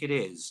think it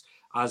is,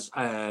 as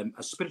a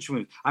spiritual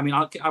movement? I mean,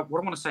 what I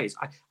want to say is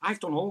I've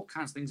done all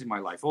kinds of things in my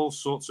life, all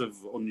sorts of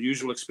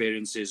unusual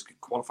experiences,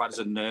 qualified as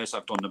a nurse,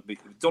 I've done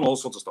all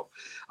sorts of stuff.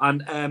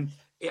 And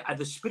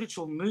the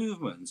spiritual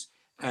movement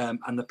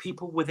and the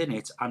people within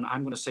it, and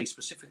I'm going to say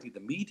specifically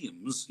the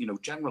mediums,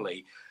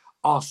 generally,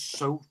 are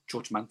so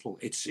judgmental.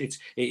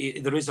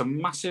 There is a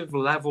massive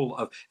level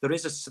of,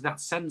 that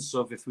sense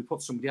of, if we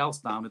put somebody else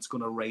down, it's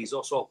going to raise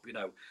us up,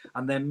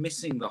 and they're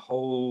missing the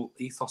whole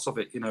ethos of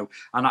it, and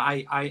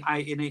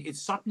it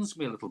saddens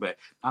me a little bit.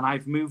 And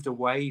I've moved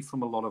away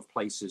from a lot of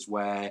places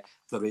where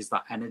there is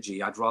that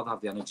energy. I'd rather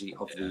have the energy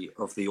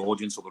of the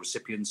audience or the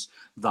recipients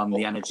than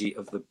the energy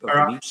of the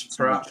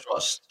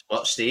perhaps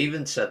what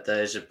Stephen said,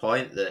 there's a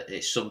point that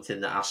it's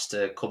something that has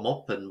to come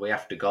up and we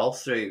have to go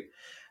through.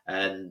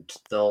 And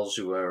those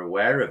who are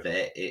aware of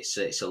it, it's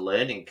a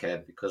learning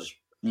curve, because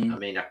I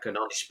mean, I can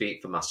only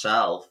speak for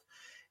myself.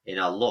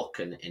 Look,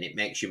 and it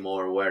makes you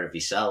more aware of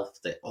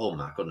yourself, that, oh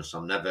my goodness,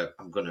 I'm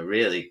going to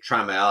really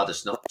try my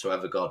hardest not to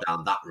ever go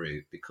down that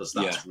route, because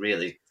that's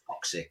really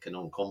toxic and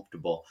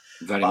uncomfortable.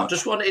 I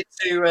just wanted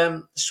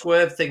to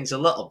swerve things a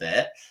little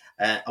bit.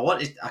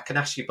 I can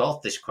ask you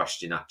both this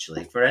question,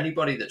 actually, for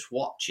anybody that's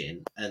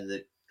watching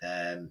and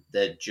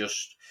they're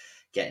just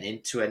getting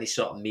into any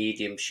sort of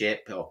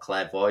mediumship or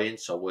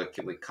clairvoyance or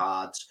working with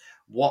cards.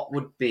 What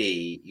would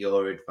be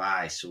your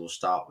advice? We'll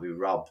start with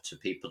Rob, to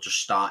people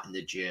just starting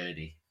the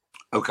journey.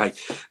 Okay.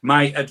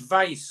 My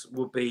advice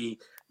would be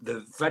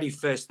the very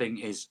first thing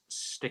is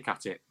stick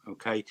at it.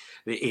 Okay,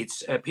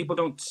 it's people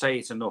don't say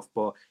it enough,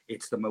 but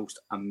it's the most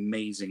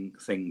amazing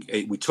thing.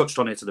 We touched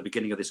on it at the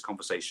beginning of this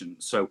conversation.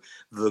 So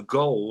the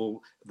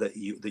goal that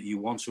you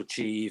want to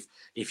achieve,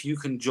 if you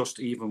can just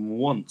even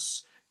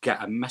once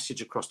get a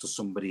message across to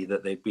somebody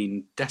that they've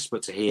been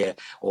desperate to hear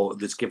or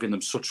that's giving them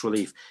such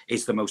relief,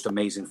 is the most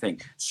amazing thing.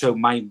 So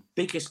my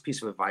biggest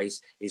piece of advice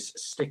is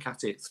stick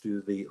at it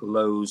through the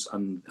lows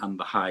and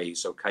the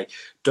highs. Okay,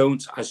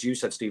 don't, as you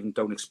said, Stephen,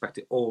 don't expect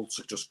it all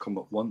to just come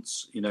at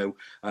once.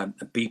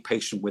 Be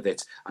patient with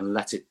it and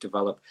let it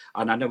develop.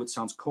 And I know it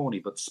sounds corny,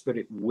 but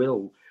spirit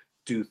will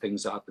do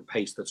things at the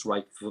pace that's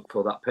right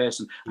for that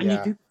person.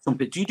 And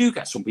you do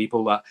get some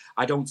people that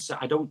I don't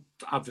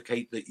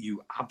advocate that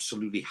you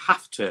absolutely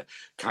have to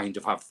kind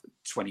of have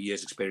 20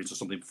 years experience or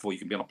something before you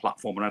can be on a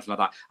platform or anything like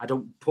that. I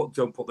don't put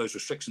those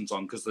restrictions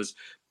on, because there's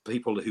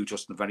people who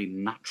just are very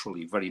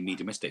naturally very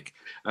mediumistic.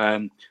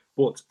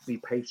 But be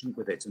patient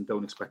with it and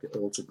don't expect it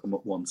all to come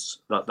at once.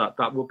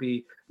 That will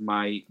be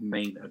my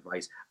main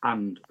advice.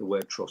 And the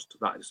word trust,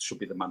 that should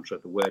be the mantra,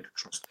 the word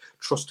trust,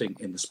 trusting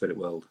in the spirit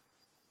world.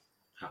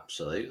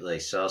 Absolutely.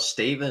 So,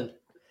 Stephen,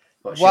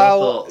 what's your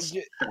thoughts?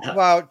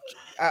 Well,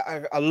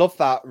 I love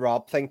that,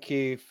 Rob. Thank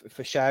you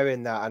for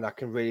sharing that, and I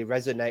can really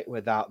resonate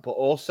with that. But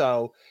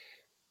also,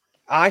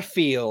 I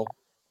feel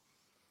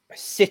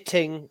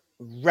sitting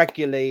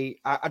regularly,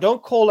 I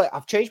don't call it,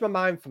 I've changed my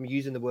mind from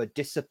using the word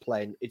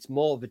discipline. It's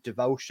more of a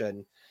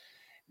devotion.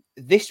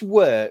 This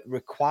work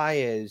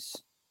requires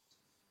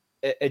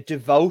a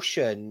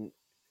devotion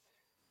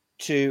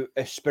to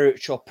a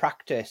spiritual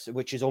practice,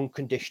 which is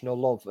unconditional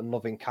love and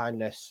loving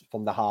kindness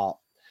from the heart.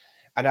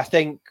 And I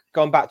think,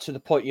 going back to the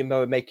point you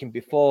were making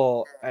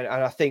before, and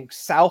I think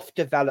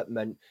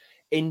self-development,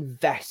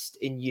 invest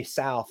in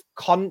yourself,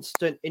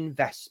 constant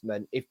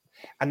investment.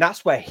 And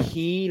that's where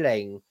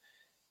healing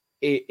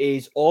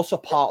is also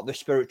part of the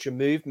spiritual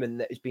movement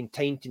that has been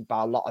tainted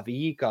by a lot of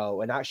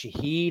ego. And actually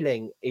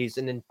healing is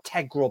an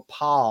integral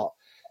part.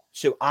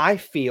 So I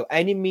feel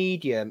any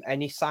medium,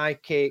 any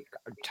psychic,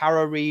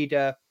 tarot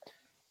reader,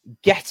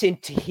 get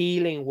into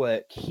healing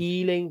work.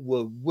 Healing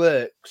will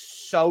work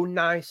so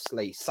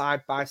nicely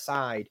side by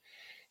side.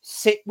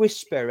 Sit with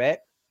spirit,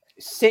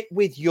 sit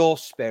with your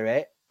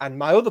spirit. And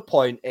my other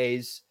point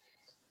is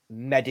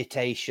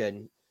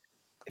meditation.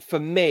 For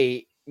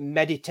me,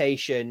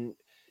 meditation,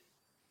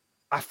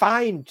 I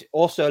find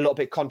also a little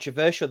bit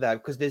controversial there,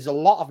 because there's a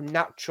lot of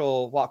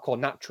what I call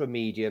natural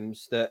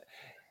mediums that,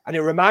 and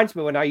it reminds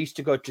me when I used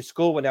to go to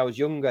school when I was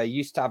younger, I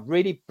used to have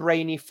really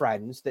brainy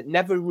friends that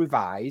never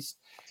revised,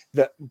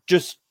 that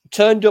just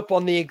turned up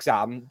on the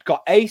exam,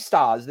 got A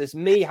stars. There's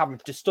me having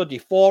to study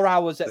 4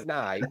 hours at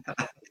night.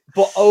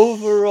 But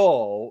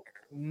overall,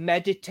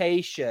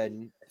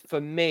 meditation for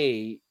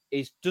me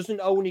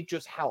doesn't only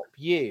just help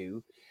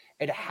you,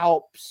 it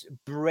helps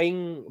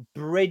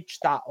bridge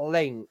that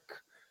link.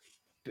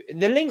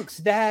 The link's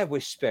there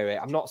with spirit.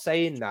 I'm not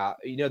saying that,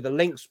 the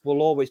links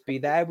will always be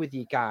there with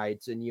your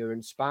guides and your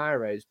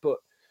inspirers, but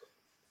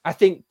I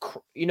think,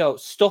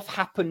 stuff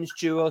happens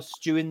to us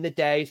during the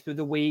day, through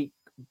the week,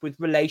 with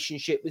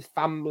relationship, with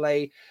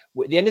family.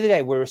 At the end of the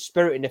day, we're a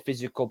spirit in a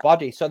physical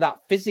body. So that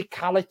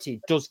physicality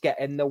does get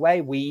in the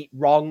way. We eat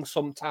wrong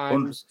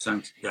sometimes.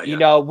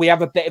 Yeah. We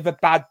have a bit of a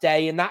bad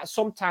day, and that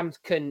sometimes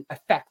can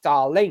affect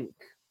our link.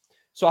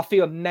 So I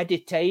feel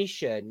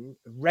meditation,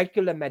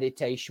 regular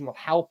meditation, will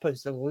help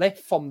us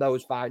lift from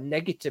those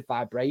negative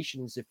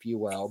vibrations, if you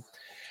will.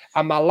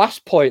 And my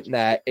last point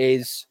there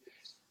is,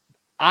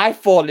 I've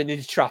fallen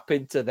into trap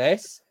into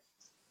this.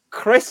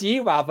 Chris,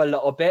 you have a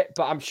little bit,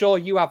 but I'm sure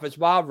you have as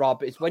well,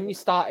 Rob. It's when you're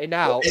starting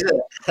out,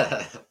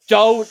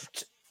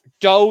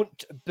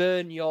 don't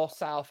burn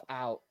yourself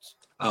out.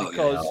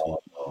 Because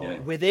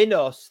within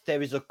us,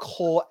 there is a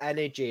core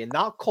energy, and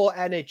that core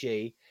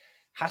energy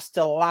has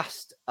to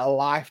last a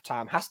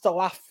lifetime, has to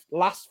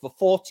last for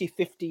 40,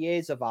 50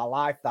 years of our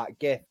life, that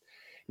gift.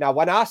 Now,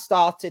 when I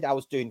started, I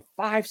was doing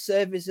 5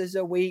 services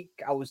a week.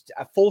 I was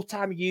a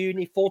full-time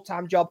uni,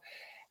 full-time job.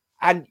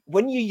 And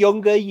when you're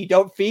younger, you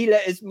don't feel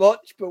it as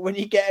much. But when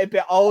you get a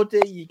bit older,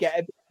 you get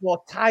a bit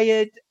more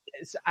tired.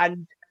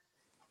 And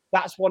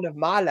that's one of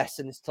my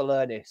lessons to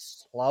learn,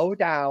 is slow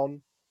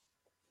down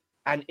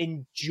and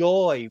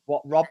enjoy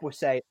what Rob was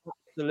saying.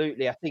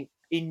 Absolutely. I think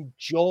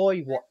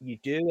enjoy what you're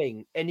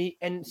doing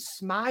and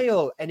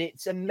smile. And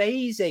it's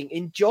amazing.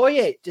 Enjoy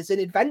it as an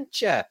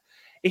adventure.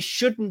 It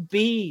shouldn't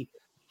be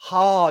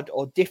hard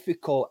or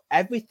difficult.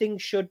 Everything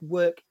should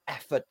work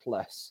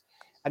effortless.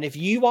 And if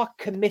you are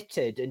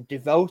committed and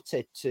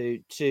devoted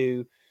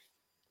to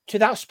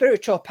that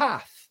spiritual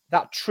path,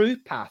 that true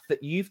path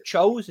that you've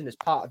chosen as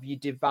part of your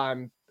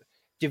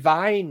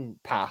divine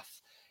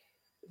path,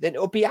 then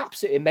it'll be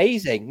absolutely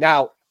amazing.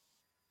 Now,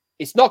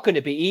 it's not going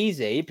to be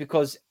easy,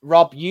 because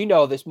Rob, you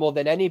know this more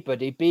than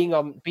anybody, being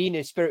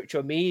a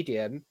spiritual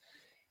medium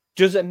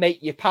doesn't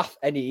make your path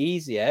any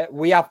easier.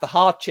 We have the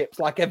hardships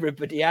like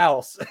everybody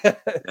else.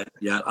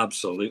 Yeah,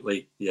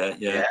 absolutely.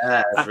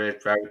 Yeah. Very,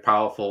 very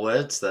powerful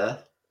words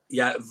there.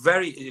 Yeah,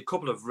 a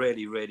couple of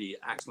really, really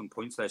excellent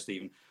points there,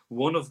 Stephen.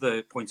 one of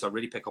the points I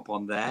really pick up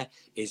on there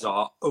is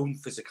our own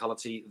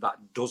physicality. That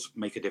does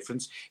make a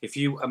difference. If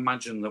you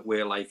imagine that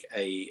we're like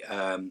a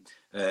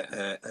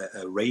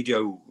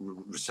radio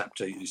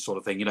receptor sort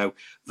of thing, you know,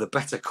 the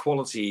better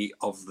quality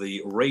of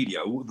the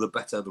radio, the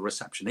better the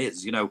reception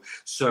is, you know.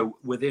 So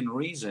within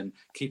reason,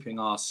 keeping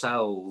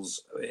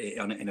ourselves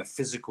in a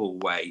physical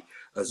way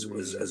as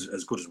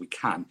good as we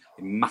can,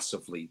 it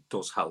massively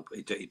does help.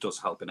 It does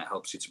help, and it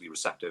helps you to be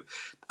receptive.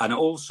 And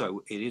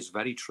also, it is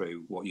very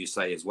true what you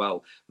say as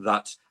well,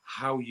 that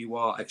how you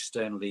are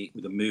externally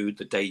with the mood,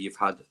 the day you've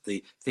had,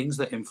 the things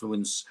that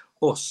influence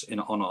us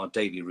on our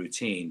daily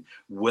routine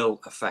will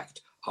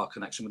affect our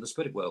connection with the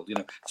spirit world. You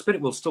know, spirit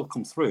will still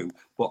come through,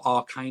 but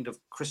our kind of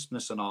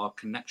crispness and our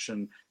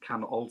connection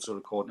can alter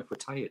according if we're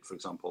tired, for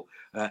example.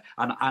 And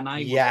I,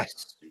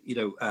 yes, you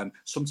know,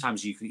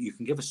 sometimes you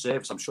can give a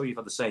service. I'm sure you've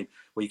had the same,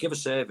 where you give a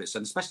service,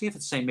 and especially if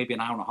it's saying maybe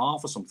an hour and a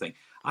half or something.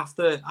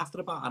 After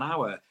about an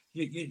hour,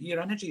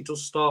 your energy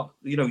does start.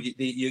 You know,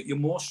 you're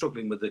more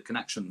struggling with the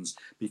connections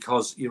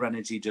because your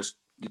energy just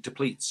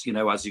depletes, you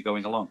know, as you're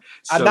going along.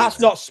 And that's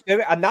not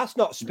spirit, and that's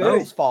not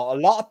spirit's fault. A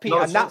lot of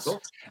people, and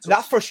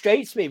that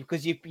frustrates me,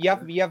 because you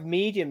have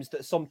mediums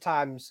that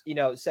sometimes, you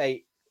know,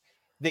 say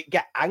that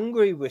get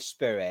angry with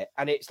spirit,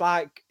 and it's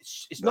like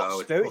it's not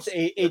spirit,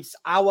 it's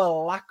our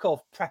lack of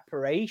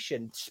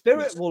preparation.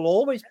 Spirit will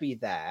always be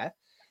there.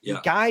 Your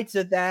guides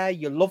are there,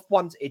 your loved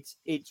ones. It's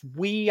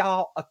we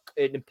are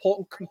an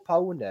important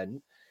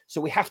component. So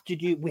we have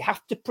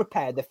to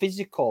prepare the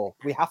physical.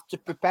 We have to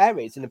prepare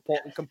it. It's an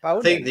important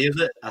component. I think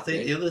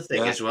the other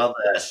thing as well,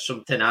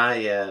 something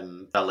I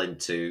fell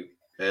into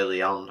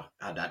early on,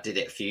 and I did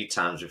it a few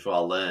times before I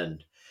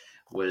learned,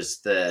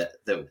 was that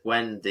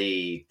when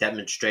the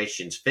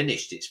demonstration's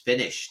finished, it's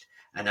finished.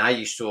 And I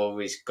used to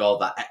always go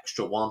that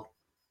extra one.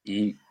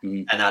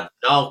 Mm-hmm. And I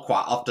know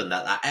quite often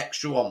that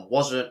extra one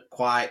wasn't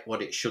quite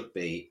what it should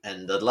be.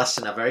 And the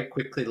lesson I very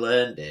quickly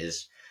learned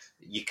is,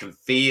 you can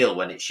feel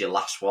when it's your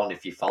last one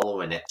if you're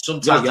following it.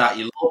 Sometimes out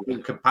your love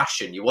and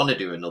compassion, you want to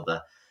do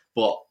another.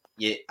 But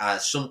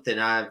something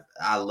I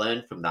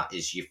learned from that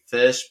is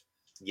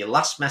your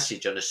last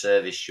message on a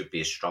service should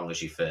be as strong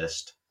as your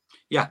first.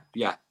 Yeah,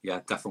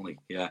 definitely.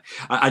 Yeah,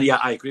 and yeah,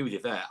 I agree with you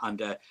there. And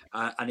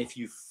if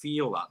you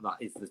feel that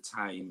is the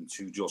time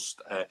to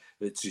just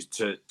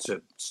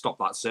to stop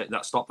that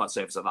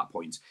service at that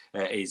point,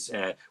 is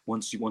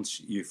once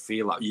you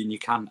feel that, you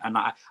can. And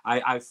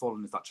I've fallen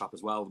into that trap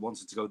as well,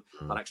 wanting to go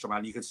that extra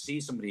mile. You can see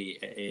somebody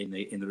in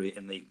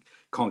the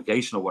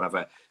congregation or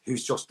whatever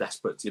who's just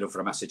desperate, you know,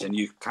 for a message, and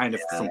you kind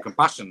of from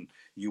compassion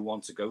you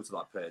want to go to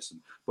that person.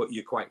 But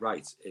you're quite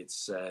right,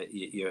 it's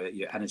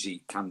your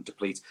energy can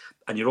deplete.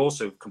 And you're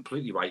also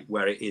completely right,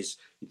 where it is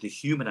the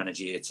human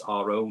energy, it's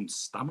our own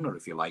stamina,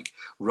 if you like,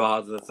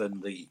 rather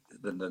than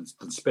than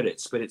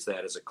spirit's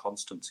there as a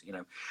constant, you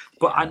know.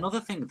 But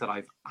another thing that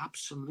I've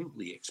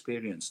absolutely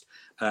experienced,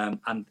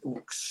 and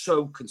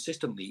so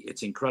consistently,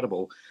 it's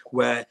incredible,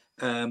 where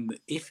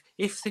if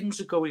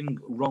things are going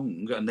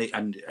wrong,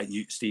 and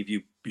you, Steve,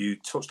 you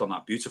touched on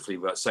that beautifully,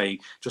 about saying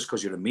just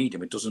because you're a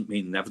medium, it doesn't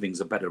mean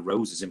everything's a bed of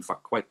roses. In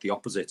fact, quite the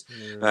opposite.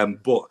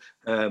 But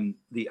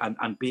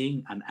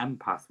being an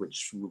empath,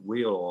 which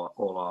we all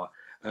are,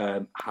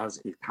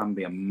 it can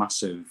be a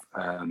massive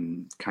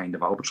kind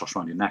of albatross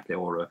around your neck,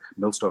 or a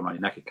millstone around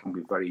your neck. It can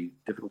be very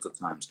difficult at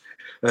times.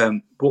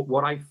 But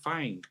what I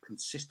find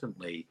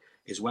consistently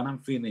is when I'm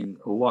feeling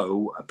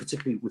low,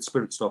 particularly with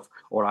spirit stuff,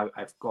 or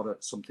I've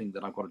got something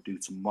that I've got to do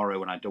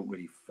tomorrow, and I don't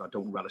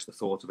relish the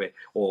thought of it,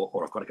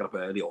 or I've got to get up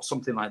early, or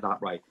something like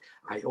that, right?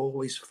 I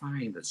always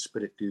find that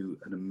spirit you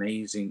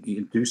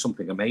can do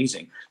something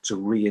amazing to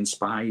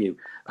re-inspire you.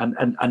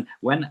 And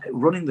when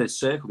running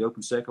the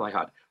open circle I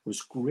had,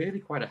 was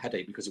really quite a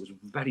headache, because it was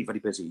very, very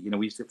busy. You know,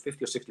 we used to have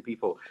 50 or 60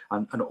 people,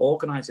 and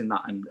organising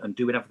that and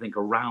doing everything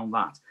around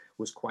that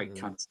was quite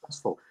kind of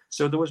stressful.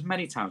 So there was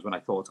many times when I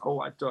thought,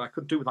 I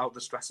could do without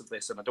the stress of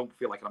this, and I don't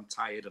feel like I'm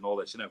tired and all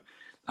this, you know.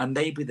 And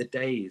they'd be the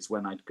days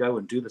when I'd go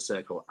and do the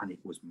circle, and it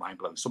was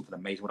mind-blowing. Something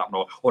amazing would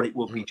happen, or it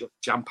would be just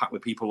jam-packed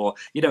with people, or,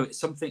 you know,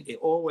 it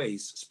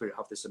always, spirit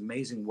have this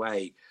amazing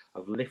way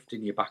of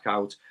lifting you back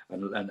out,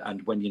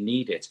 and when you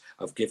need it,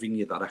 of giving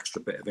you that extra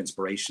bit of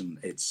inspiration.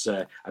 It's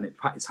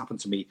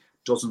happened to me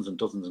dozens and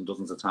dozens and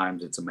dozens of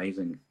times. It's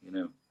amazing, you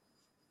know.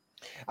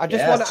 I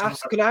just want to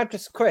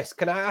ask, Chris,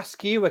 can I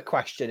ask you a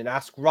question and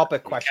ask Rob a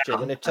question? I'm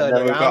going to turn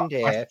around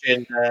here.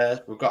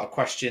 We've got a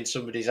question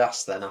somebody's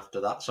asked then after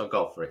that, so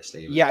go for it,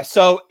 Steve. Yeah,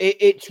 so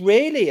it's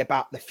really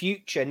about the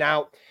future.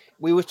 Now,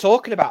 we were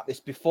talking about this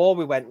before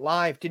we went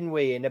live, didn't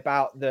we? And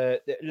about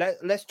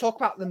let's talk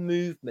about the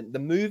movement. The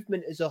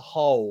movement as a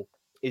whole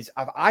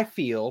I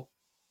feel,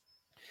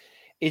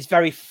 is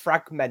very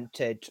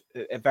fragmented,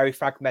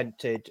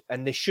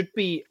 and there should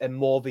be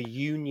more of a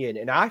union.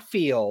 And I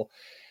feel,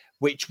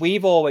 which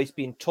we've always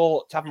been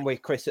taught, haven't we,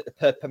 Chris, at the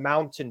Purple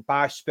Mountain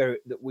by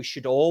Spirit, that we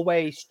should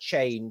always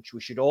change,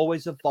 we should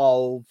always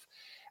evolve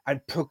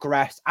and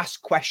progress, ask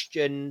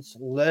questions,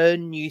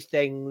 learn new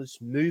things,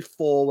 move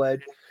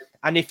forward.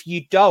 And if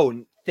you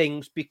don't,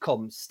 things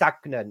become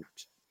stagnant.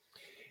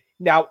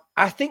 Now,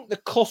 I think the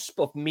cusp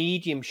of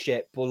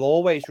mediumship will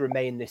always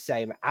remain the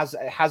same as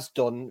it has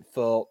done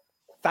for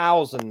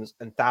thousands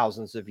and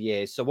thousands of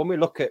years. So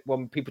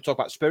when people talk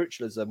about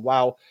spiritualism,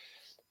 well,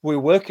 we're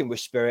working with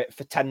spirit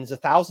for tens of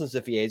thousands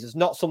of years. It's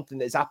not something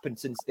that's happened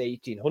since the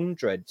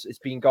 1800s. It's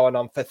been going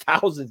on for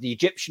thousands. The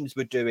Egyptians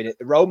were doing it.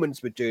 The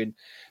Romans were doing,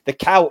 the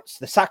Celts,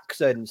 the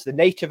Saxons, the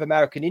Native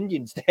American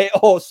Indians, they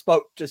all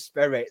spoke to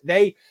spirit.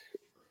 They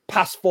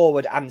passed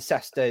forward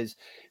ancestors.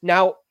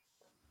 Now,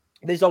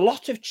 there's a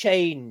lot of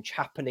change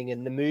happening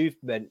in the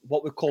movement,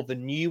 what we call the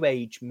New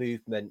Age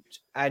movement.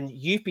 And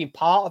you've been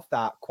part of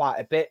that quite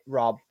a bit,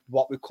 Rob,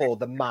 what we call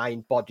the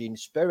mind, body, and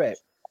spirit,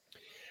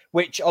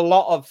 which a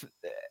lot of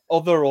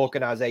other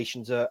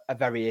organizations are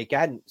very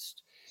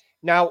against.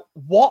 Now,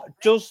 what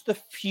does the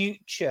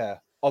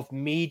future of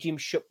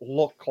mediumship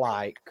look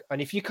like?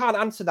 And if you can't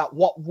answer that,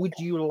 what would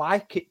you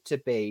like it to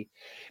be?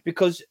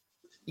 Because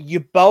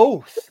you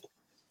both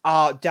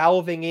are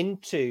delving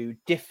into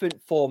different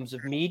forms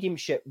of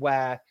mediumship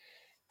where,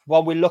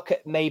 when we look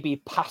at maybe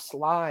past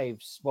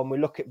lives, when we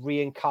look at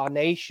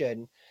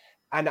reincarnation,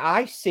 and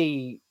I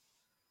see,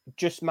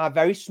 just my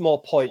very small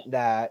point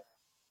there,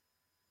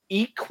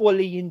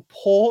 equally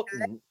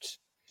important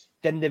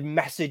than the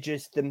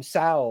messages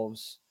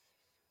themselves.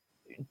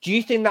 Do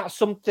you think that's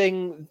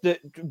something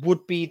that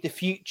would be the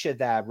future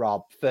there,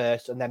 Rob,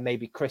 first, and then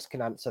maybe Chris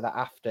can answer that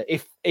after,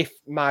 if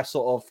my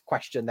sort of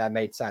question there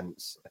made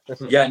sense?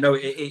 Yeah, no,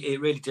 it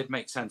really did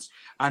make sense.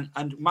 And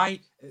my,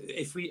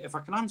 if I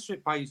can answer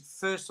it by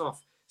first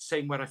off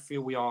saying where I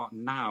feel we are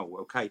now,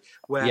 okay,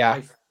 where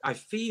Yeah. I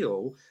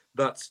feel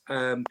that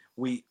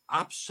we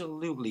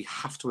absolutely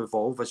have to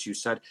evolve, as you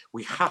said.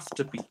 We have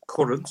to be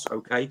current,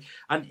 okay?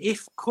 And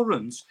if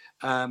current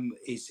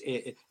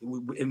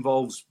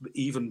involves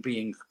even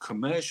being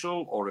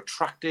commercial or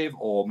attractive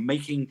or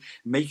making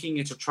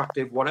it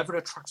attractive, whatever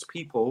attracts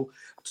people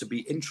to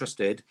be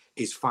interested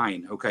is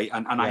fine, okay?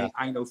 And yeah.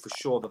 I know for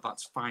sure that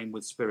that's fine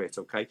with spirit,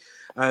 okay?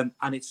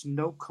 And it's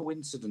no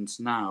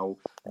coincidence now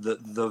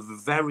that the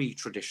very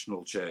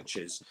traditional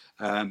churches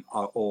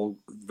are all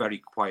very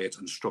quiet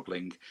and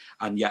struggling,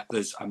 and yet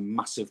there's a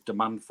massive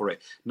demand for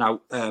it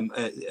now.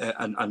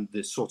 And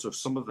there's sort of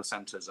some of the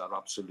centres are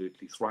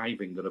absolutely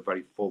thriving, that are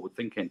very forward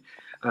thinking,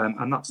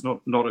 and that's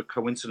not a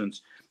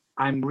coincidence.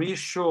 I'm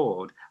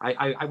reassured.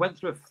 I went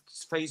through a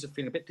phase of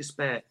feeling a bit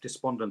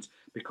despondent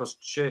because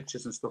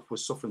churches and stuff were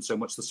suffering so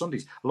much. The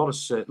Sundays, a lot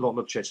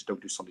of churches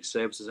don't do Sunday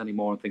services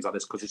anymore and things like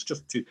this because it's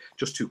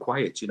just too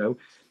quiet, you know.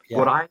 Yeah.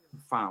 What I have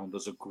found,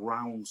 there's a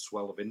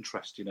groundswell of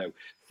interest, you know,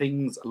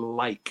 things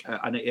like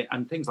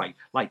and things like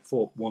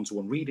for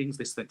one-to-one readings,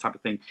 this type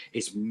of thing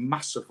is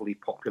massively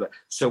popular.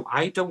 So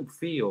I don't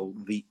feel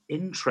the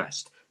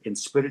interest in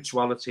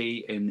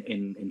spirituality,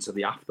 into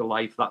the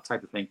afterlife, that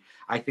type of thing.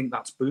 I think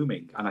that's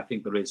booming, and I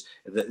think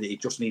it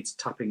just needs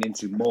tapping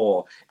into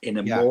more in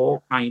a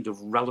more kind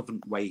of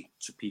relevant way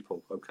to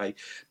people. Okay,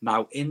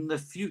 now in the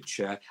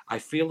future, I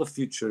feel the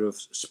future of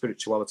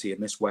spirituality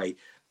in this way.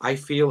 I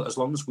feel as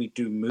long as we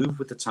do move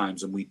with the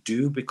times and we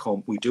do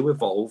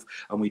evolve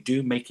and we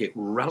do make it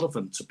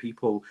relevant to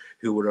people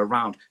who are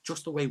around,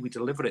 just the way we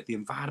deliver it, the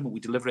environment we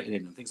deliver it in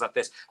and things like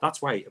this.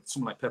 That's why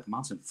something like Purple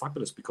Mountain is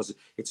fabulous, because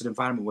it's an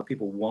environment where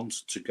people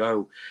want to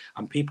go,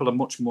 and people are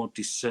much more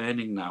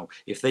discerning now.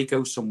 If they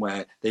go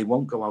somewhere, they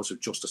won't go out of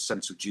just a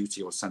sense of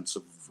duty or a sense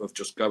of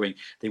just going.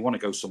 They want to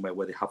go somewhere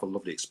where they have a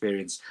lovely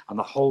experience, and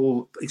the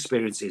whole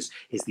experience is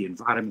the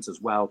environment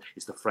as well,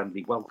 is the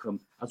friendly welcome,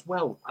 as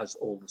well as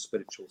all the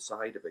spiritual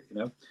side of it, you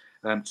know.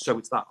 So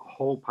it's that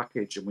whole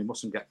package, and we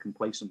mustn't get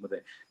complacent with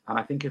it. And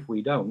I think if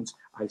we don't,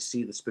 I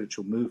see the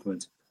spiritual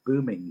movement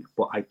booming.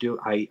 But I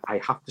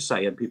have to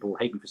say, and people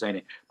hate me for saying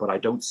it, but I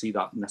don't see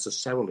that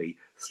necessarily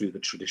through the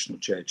traditional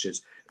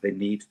churches. They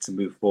need to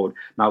move forward.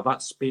 Now,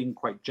 that's being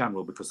quite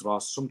general, because there are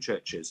some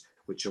churches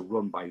which are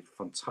run by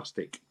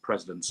fantastic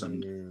presidents,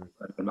 and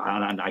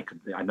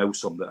I know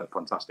some that are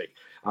fantastic,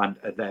 and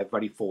they're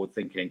very forward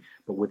thinking,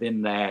 but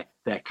within their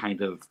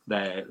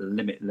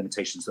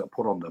limitations that are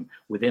put on them,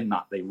 within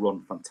that they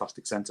run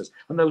fantastic centres,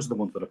 and those are the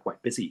ones that are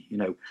quite busy, you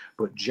know.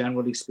 But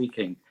generally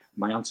speaking,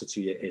 my answer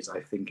to you is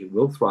I think it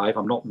will thrive.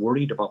 I'm not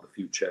worried about the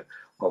future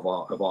of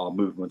our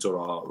movement or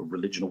our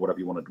religion or whatever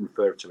you want to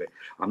refer to it.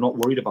 I'm not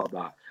worried about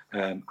that.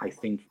 I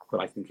think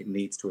it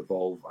needs to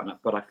evolve,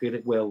 but I feel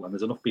it will. And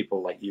there's enough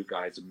people like you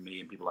guys and me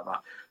and people like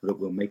that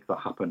will make that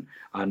happen.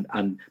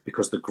 And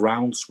because the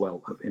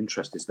groundswell of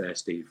interest is there,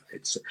 Steve,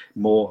 it's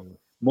more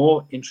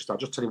interest. I'll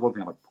just tell you one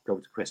thing. I'll go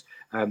to Chris.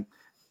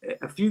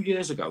 A few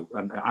years ago,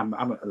 and I'm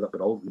a little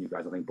bit older than you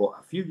guys, I think, but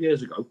a few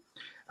years ago,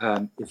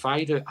 if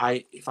I'd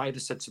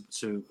have said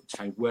to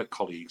my work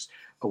colleagues,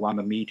 "Oh, I'm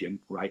a medium,"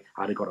 right,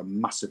 I'd have got a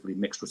massively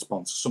mixed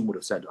response. Some would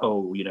have said,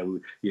 "Oh, you know,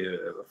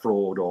 you're a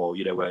fraud," or,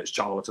 you know,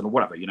 charlatan, or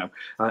whatever, you know,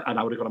 and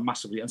I would have got a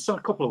massively, and so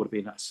a couple would have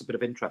been a bit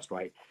of interest,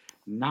 right?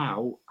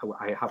 Now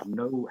I have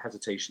no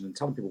hesitation in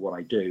telling people what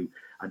I do,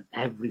 and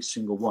every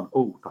single one,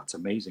 "Oh, that's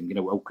amazing," you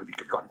know, "Oh, have you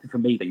got anything for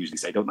me?" They usually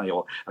say, don't they,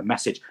 or a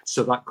message.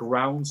 So that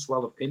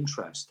groundswell of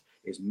interest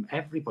is,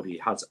 everybody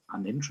has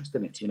an interest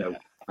in it, you know.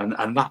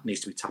 and that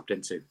needs to be tapped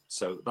into.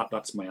 So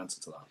that's my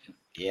answer to that.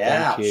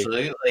 Yeah,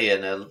 absolutely,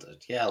 and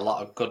a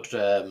lot of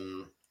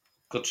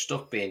good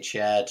stuff being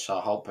shared. So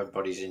I hope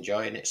everybody's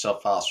enjoying it so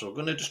far. So we're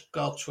going to just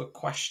go to a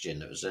question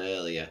that was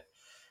earlier.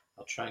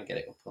 I'll try and get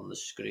it up on the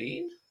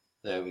screen.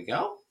 There we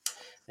go.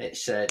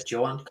 It's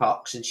Joanne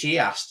Cox, and she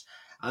asked,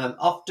 "I'm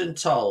often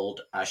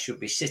told I should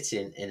be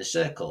sitting in a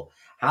circle.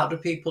 How do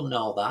people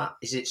know that?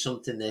 Is it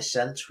something they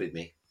sense with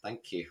me?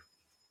 Thank you."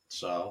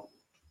 So,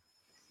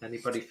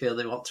 anybody feel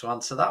they want to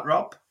answer that,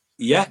 Rob?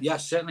 Yeah,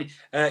 certainly.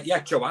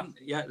 Joanne.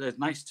 Yeah,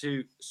 nice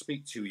to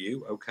speak to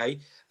you.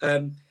 Okay.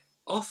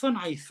 Often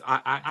I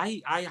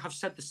have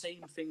said the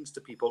same things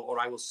to people, or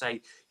I will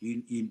say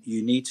you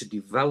need to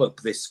develop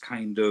this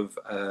kind of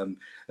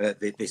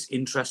this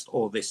interest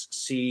or this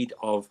seed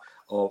of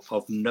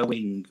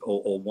knowing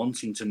or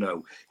wanting to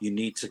know. You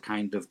need to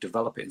kind of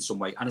develop it in some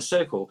way, and a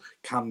circle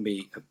can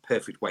be a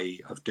perfect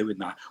way of doing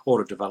that,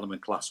 or a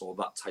development class, or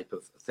that type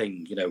of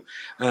thing.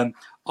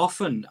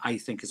 Often I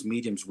think as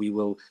mediums we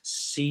will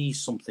see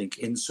something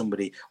in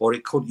somebody, or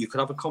you could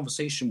have a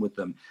conversation with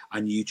them,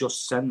 and you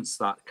just sense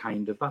that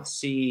kind of that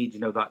seed,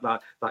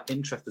 that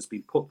interest has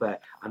been put there,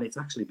 and it's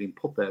actually been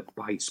put there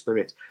by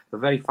spirit. The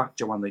very fact,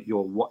 Joanne, that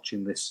you're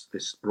watching this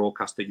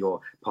broadcast, that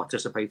you're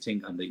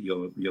participating, and that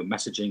you're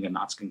messaging and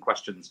asking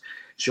questions,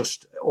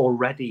 just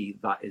already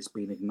that is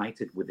being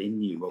ignited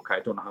within you. Okay, I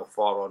don't know how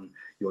far on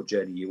your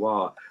journey you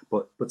are,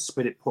 but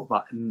spirit put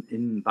that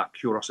in that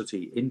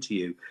curiosity into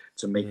you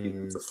to make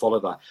you to follow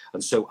that.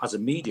 And so as a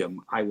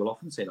medium, I will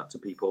often say that to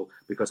people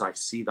because I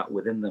see that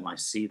within them. I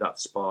see that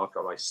spark,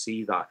 or I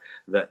see that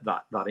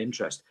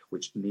interest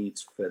which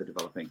needs further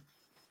developing.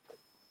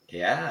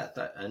 Yeah,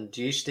 and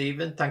you,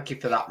 Stephen, thank you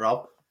for that,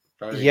 Rob.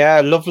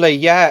 Yeah, lovely.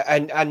 Yeah,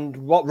 and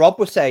what Rob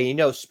was saying,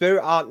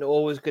 spirit aren't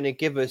always going to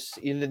give us,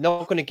 they're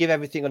not going to give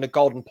everything on a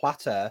golden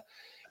platter.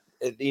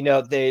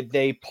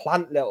 They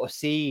plant little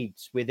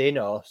seeds within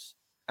us,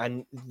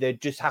 and they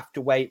just have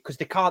to wait because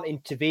they can't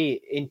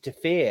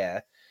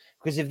interfere.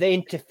 Because if they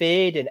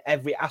interfered in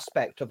every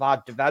aspect of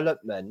our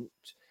development,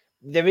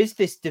 there is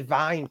this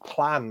divine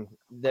plan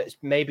that's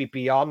maybe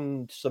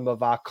beyond some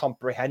of our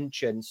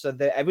comprehension. So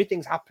that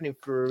everything's happening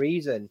for a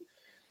reason.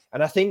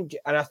 And I think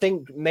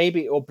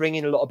maybe it'll bring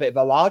in a little bit of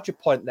a larger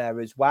point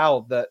there as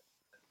well, that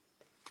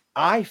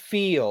I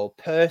feel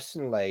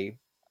personally,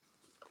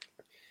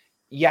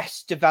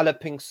 yes,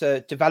 development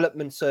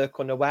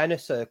circle and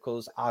awareness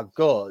circles are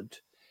good,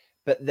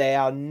 but they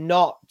are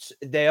not,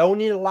 they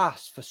only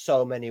last for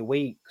so many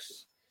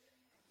weeks.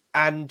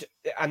 And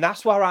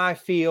that's where I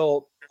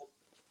feel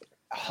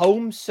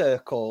home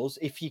circles,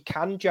 if you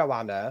can,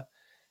 Joanna,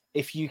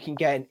 if you can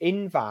get an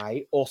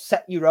invite or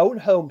set your own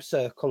home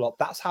circle up.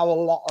 That's how a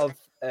lot of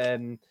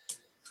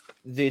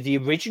the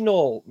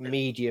original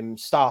medium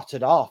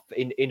started off,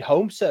 in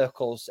home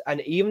circles.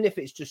 And even if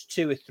it's just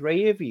 2 or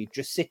 3 of you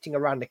just sitting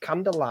around a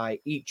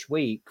candlelight each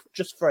week,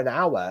 just for an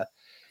hour,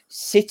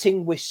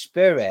 sitting with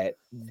spirit,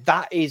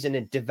 that is in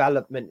a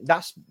development.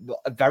 That's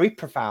very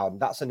profound.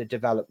 That's in a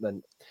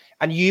development,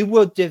 and you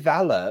will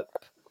develop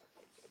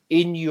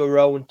in your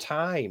own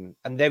time,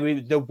 and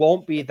there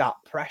won't be that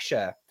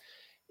pressure.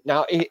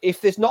 Now,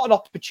 if there's not an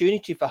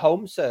opportunity for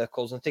home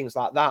circles and things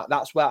like that,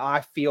 that's where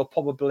I feel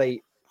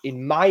probably,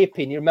 in my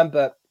opinion,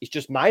 remember, it's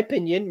just my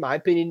opinion.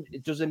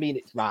 It doesn't mean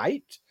it's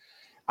right.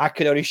 I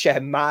can only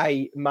share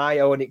my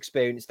own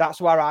experience.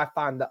 That's where I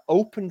find that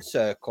open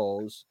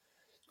circles,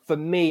 for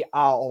me,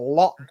 are a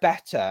lot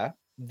better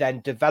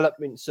than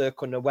development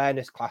circle and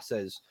awareness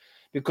classes,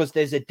 because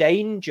there's a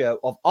danger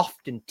of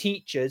often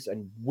teachers,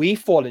 and we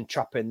fall in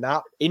trap in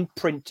that,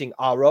 imprinting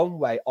our own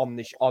way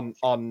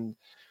on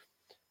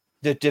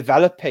the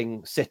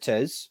developing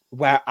sitters,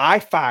 where I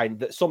find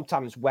that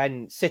sometimes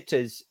when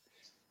sitters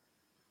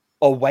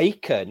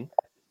awaken,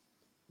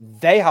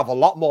 they have a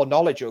lot more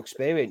knowledge or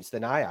experience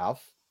than I have.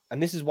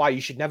 And this is why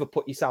you should never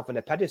put yourself in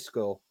a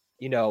pedestal,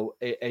 in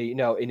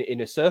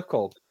a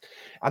circle.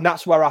 And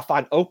that's where I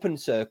find open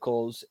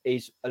circles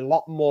is a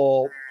lot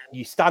more,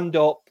 you stand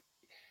up.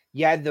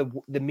 Yeah,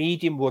 the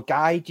medium will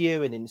guide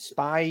you and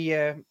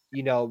inspire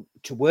you,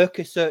 to work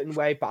a certain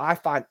way. But I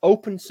find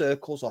open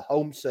circles or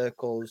home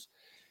circles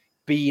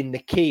being the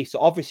key. So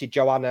obviously,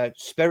 Joanna,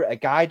 spirit are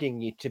guiding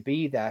you to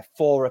be there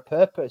for a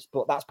purpose,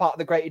 but that's part of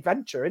the great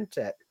adventure, isn't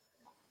it?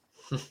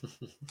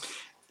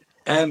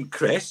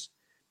 Chris,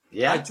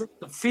 yeah, I just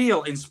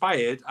feel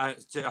inspired. I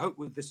hope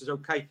this is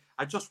okay.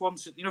 I just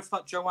wanted, for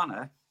that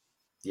Joanna.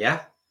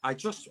 Yeah. I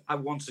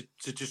wanted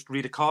to just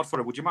read a card for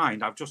her. Would you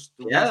mind? That's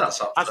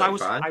fine.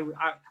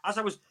 As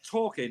I was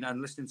talking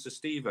and listening to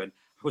Stephen,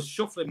 I was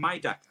shuffling my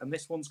deck, and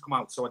this one's come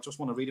out, so I just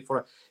want to read it for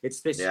her.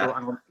 It's this. Yeah.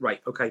 Right.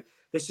 Okay.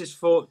 This is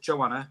for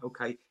Joanna.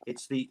 Okay,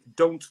 it's the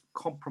Don't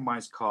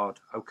Compromise card.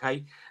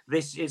 Okay,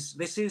 this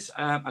is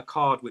a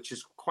card which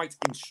is quite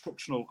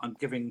instructional and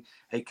giving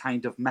a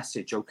kind of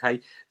message. Okay,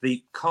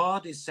 the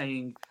card is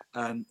saying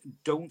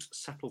don't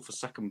settle for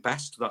second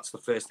best. That's the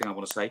first thing I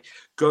want to say.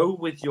 Go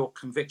with your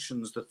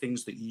convictions, the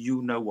things that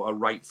you know are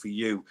right for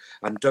you,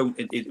 and don't.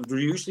 It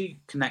usually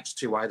connects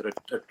to either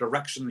a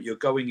direction that you're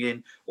going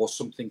in or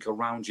something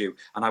around you.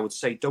 And I would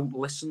say don't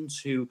listen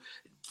to.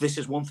 This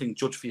is one thing,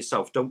 judge for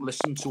yourself. Don't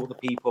listen to other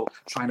people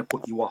trying to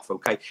put you off,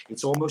 okay?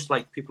 It's almost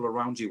like people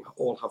around you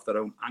all have their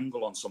own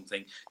angle on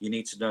something. You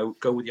need to know,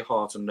 go with your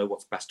heart and know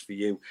what's best for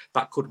you.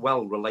 That could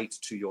well relate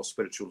to your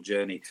spiritual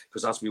journey,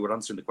 because as we were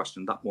answering the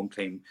question,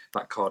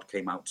 that card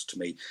came out to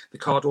me. The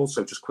card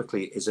also, just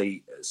quickly, is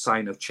a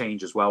sign of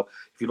change as well.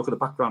 If you look at the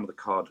background of the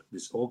card,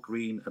 there's all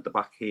green at the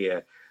back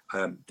here,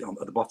 at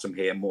the bottom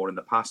here, more in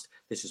the past.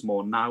 This is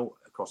more now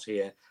across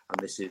here, and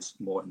this is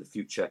more in the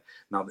future.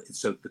 Now,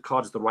 so the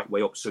card is the right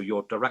way up. So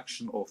your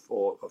direction of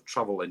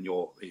travel in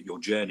your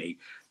journey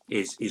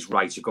is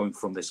right. You're going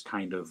from this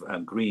kind of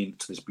green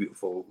to this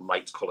beautiful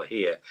light color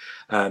here.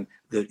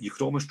 You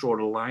could almost draw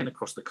a line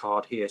across the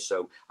card here.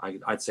 So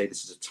I'd say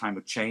this is a time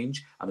of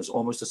change, and there's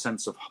almost a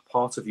sense of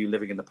part of you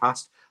living in the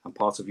past and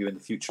part of you in the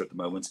future at the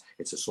moment.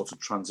 It's a sort of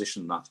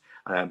transition but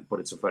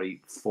it's a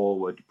very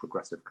forward,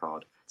 progressive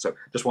card. So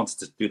just wanted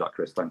to do that,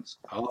 Chris. Thanks.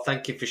 Oh,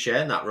 thank you for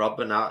sharing that, Rob.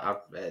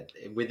 And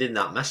within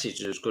that message,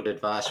 there's good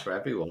advice for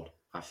everyone,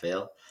 I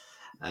feel,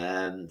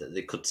 that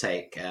they could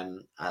take.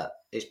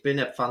 It's been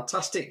a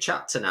fantastic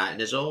chat tonight,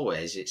 and as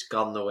always, it's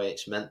gone the way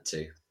it's meant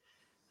to.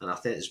 And I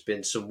think there's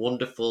been some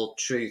wonderful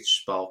truth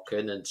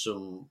spoken and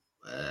some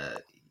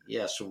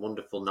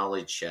wonderful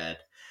knowledge shared.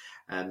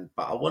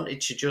 But I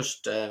wanted to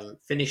just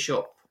finish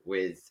up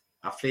with,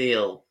 I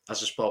feel,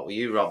 as I spoke with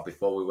you, Rob,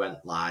 before we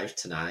went live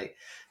tonight,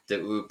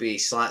 that we would be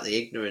slightly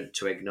ignorant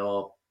to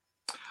ignore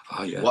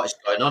what is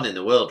going on in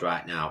the world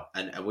right now.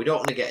 And we don't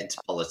want to get into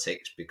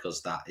politics,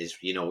 because that is,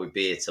 we'd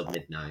be here till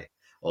midnight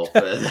or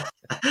further.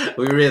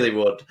 We really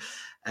would.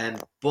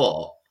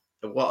 But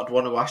what I'd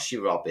want to ask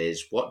you, Rob,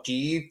 is what do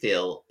you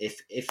feel if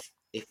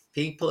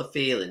people are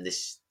feeling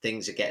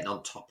things are getting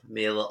on top of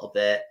me a little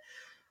bit?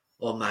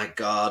 Oh my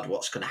God,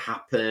 what's going to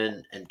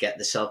happen? And get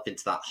themselves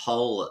into that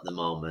hole at the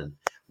moment.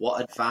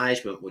 What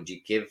advisement would you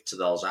give to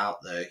those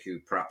out there who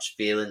perhaps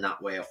feeling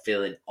that way or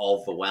feeling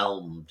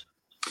overwhelmed?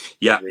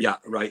 Yeah,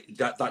 right.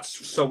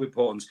 That's so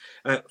important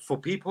for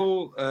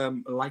people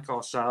like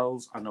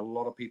ourselves, and a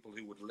lot of people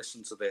who would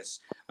listen to this.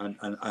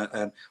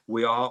 And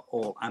we are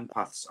all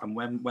empaths, and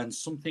when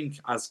something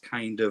as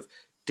kind of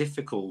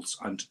difficult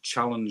and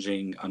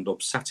challenging and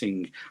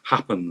upsetting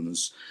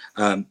happens,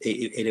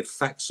 it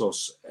affects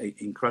us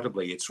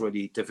incredibly. It's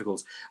really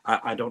difficult.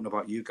 I don't know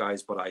about you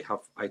guys, but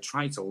I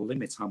try to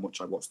limit how much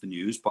I watch the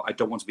news, but I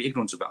don't want to be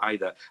ignorant of it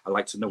either. I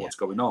like to know what's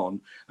going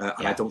on,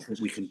 and I don't think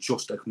we can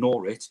just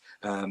ignore it.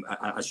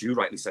 As you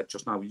rightly said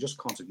just now, we just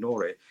can't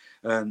ignore it.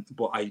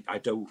 But I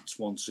don't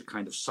want to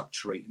kind of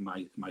saturate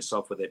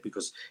myself with it,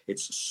 because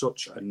it's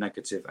such a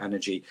negative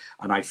energy.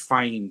 And I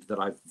find that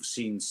I've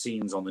seen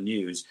scenes on the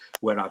news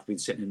where I've been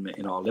sitting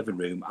in our living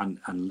room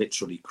and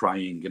literally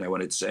crying,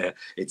 and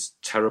it's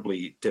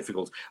terribly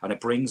difficult. And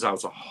it brings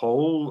out a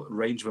whole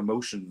range of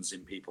emotions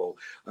in people,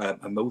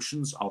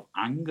 emotions of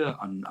anger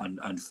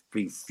and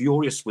being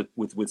furious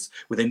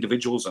with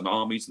individuals and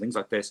armies and things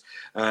like this,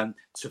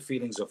 to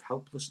feelings of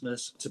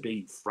helplessness, to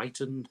being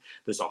frightened.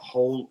 There's a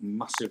whole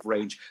massive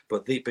range,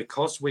 but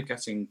because we're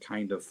getting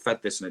kind of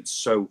fed this, and it's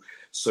so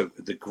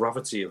the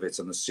gravity of it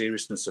and the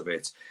seriousness of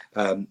it,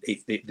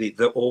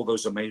 all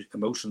those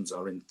emotions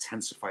are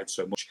intensified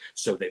so much,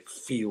 so that it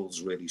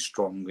feels really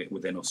strong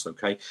within us.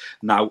 Okay,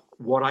 now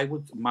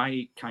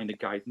my kind of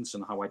guidance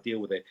and how I deal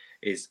with it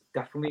is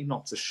definitely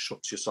not to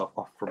shut yourself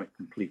off from it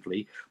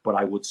completely, but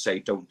I would say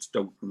don't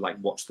like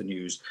watch the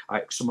news.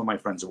 Some of my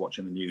friends are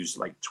watching the news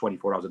like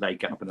 24 hours a day,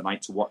 getting up in the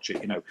night to watch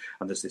it, and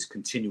there's this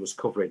continuous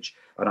coverage,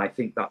 and I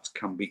think that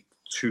can be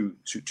too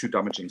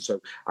damaging. So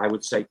I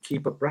would say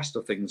keep abreast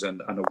of things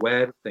and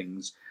aware of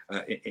things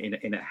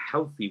in a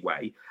healthy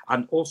way,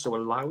 and also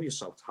allow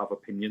yourself to have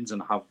opinions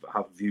and have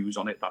views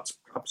on it. That's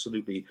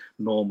absolutely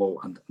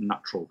normal and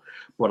natural.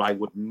 But I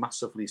would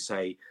massively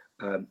say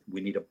we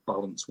need a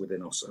balance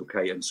within us,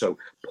 okay? And so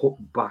put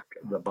back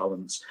the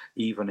balance,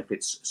 even if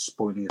it's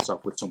spoiling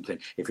yourself with something,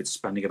 if it's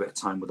spending a bit of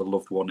time with a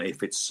loved one,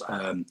 if it's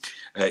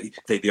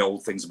the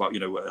old things about,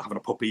 having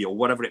a puppy or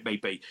whatever it may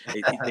be.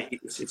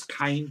 It's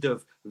kind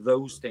of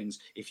those things.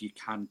 If you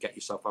can, get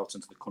yourself out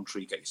into the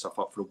country, get yourself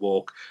out for a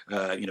walk,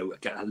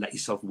 let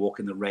yourself walk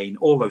in the rain,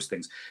 all those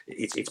things.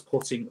 It's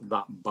putting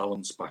that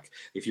balance back.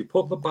 If you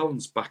put the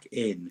balance back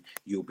in,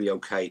 you'll be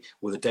okay.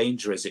 Well, the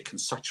danger is it can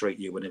saturate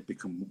you and it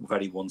become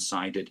very one-sided.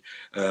 one-sided,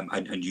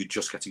 and you're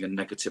just getting a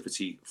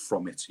negativity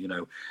from it, you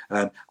know.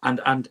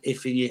 And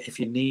if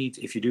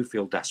you do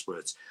feel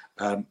desperate,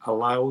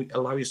 allow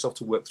yourself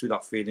to work through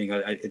that feeling.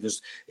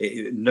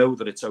 Know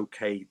that it's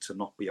okay to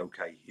not be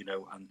okay, you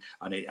know,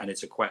 and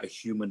it's quite a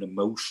human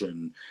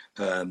emotion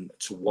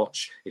to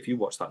watch. If you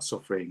watch that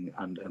suffering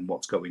and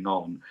what's going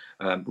on,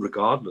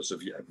 regardless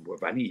of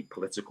any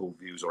political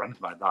views or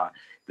anything like that,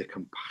 the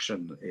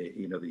compassion,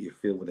 you know, that you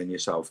feel within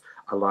yourself,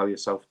 allow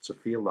yourself to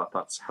feel that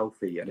that's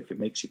healthy. And if it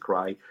makes you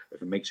cry,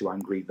 if it makes you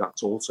angry,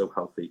 that's also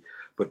healthy.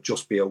 But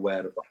just be aware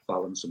of that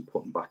balance and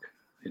putting back.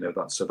 You know,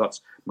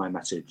 that's my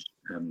message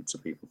to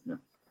people. Yeah.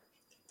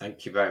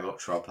 Thank you very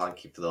much, Rob.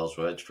 Thank you for those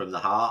words from the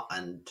heart,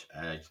 and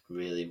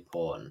really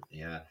important.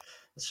 Yeah.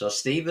 So,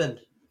 Stephen,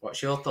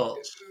 what's your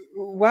thoughts?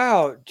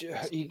 Well,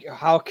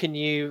 how can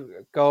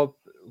you go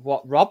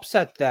what Rob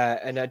said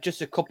there? And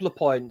just a couple of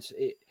points.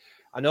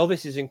 I know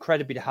this is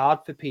incredibly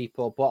hard for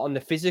people, but on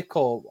the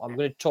physical, I'm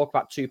going to talk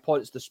about 2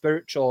 points: the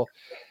spiritual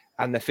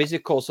and the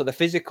physical. So, the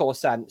physical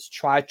sense,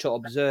 try to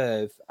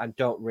observe and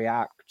don't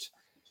react.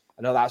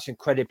 I know that's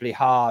incredibly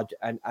hard,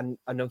 and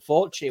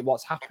unfortunately,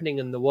 what's happening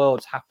in the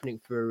world's happening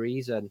for a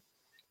reason.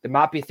 There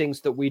might be things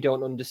that we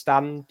don't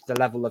understand, the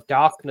level of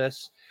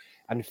darkness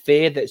and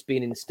fear that's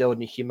been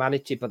instilled in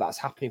humanity, but that's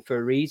happening for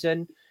a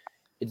reason.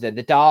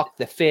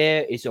 The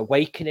fear is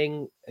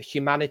awakening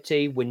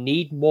humanity. We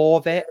need more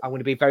of it. I'm going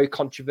to be very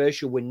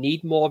controversial. We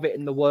need more of it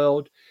in the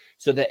world,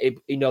 so that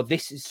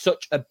this is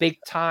such a big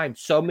time.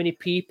 So many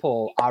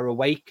people are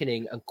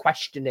awakening and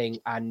questioning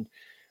and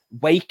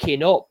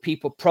waking up,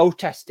 people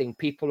protesting,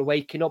 people are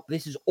waking up.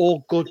 This is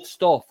all good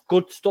stuff.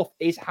 Good stuff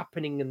is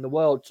happening in the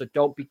world, so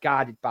don't be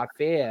guided by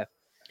fear.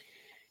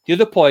 The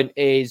other point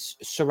is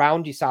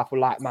surround yourself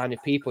with like-minded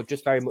people,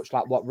 just very much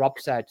like what Rob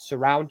said.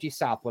 Surround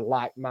yourself with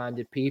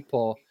like-minded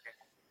people.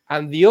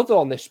 And the other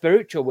on the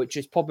spiritual, which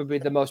is probably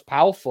the most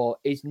powerful,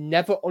 is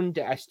never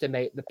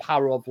underestimate the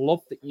power of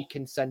love that you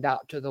can send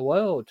out to the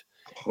world.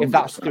 If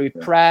that's through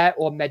prayer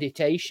or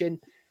meditation,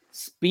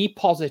 be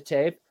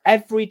positive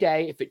every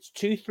day. If it's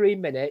 2-3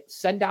 minutes,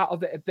 send out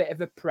of it a bit of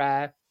a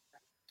prayer,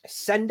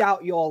 send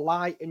out your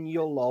light and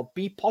your love.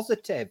 Be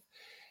positive.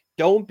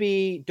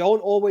 Don't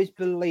always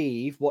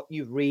believe what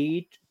you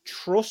read.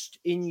 Trust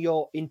in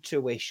your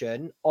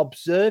intuition,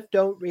 observe,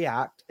 don't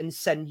react, and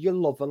send your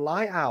love and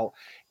light out,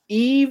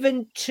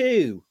 even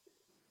to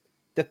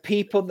the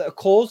people that are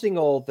causing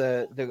all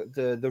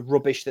the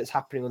rubbish that's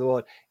happening in the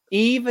world.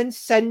 Even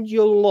send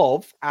your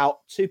love out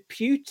to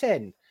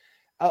Putin.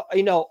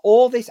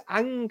 All this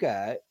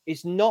anger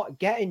is not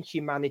getting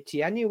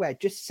humanity anywhere.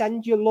 Just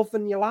send your love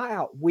and your light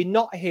out. We're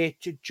not here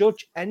to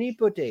judge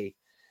anybody.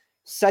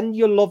 Send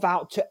your love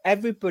out to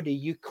everybody,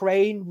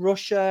 Ukraine,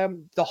 Russia,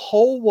 the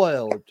whole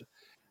world.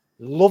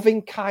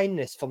 Loving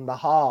kindness from the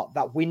heart,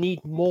 that we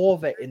need more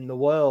of it in the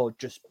world.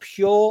 Just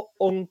pure,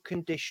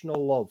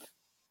 unconditional love.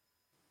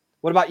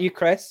 What about you,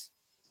 Chris?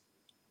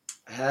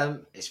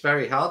 It's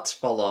very hard to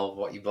follow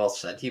what you both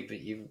said.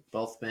 You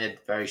both made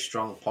very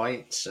strong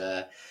points.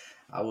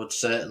 I would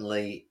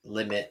certainly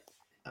limit.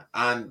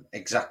 I'm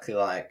exactly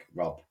like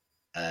Rob.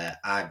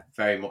 I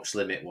very much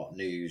limit what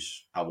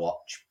news I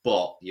watch,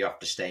 but you have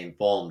to stay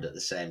informed at the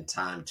same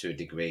time to a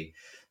degree,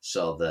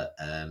 so that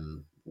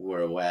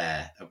we're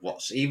aware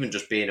of even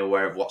just being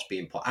aware of what's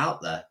being put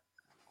out there,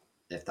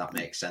 if that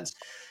makes sense.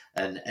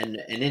 And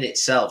in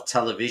itself,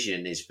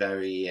 television is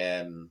very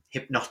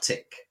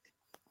hypnotic.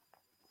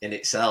 In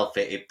itself,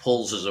 it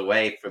pulls us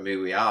away from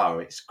who we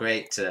are. It's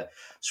great to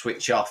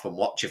switch off and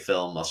watch a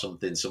film or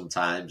something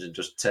sometimes and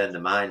just turn the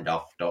mind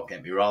off, don't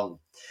get me wrong.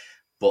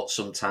 But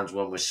sometimes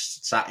when we're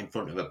sat in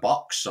front of a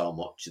box so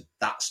much,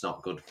 that's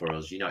not good for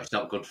us. It's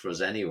not good for us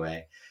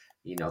anyway.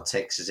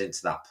 Takes us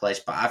into that place.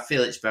 But I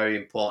feel it's very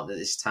important at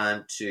this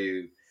time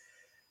to,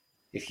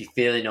 if you're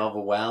feeling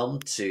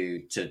overwhelmed,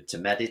 to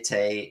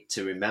meditate,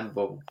 to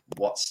remember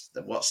what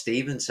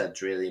Stephen said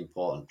is really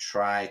important.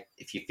 Try,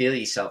 if you feel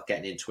yourself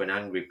getting into an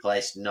angry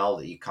place, know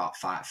that you can't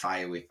fight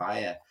fire with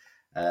fire.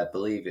 I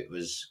believe it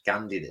was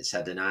Gandhi that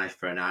said, "An eye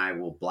for an eye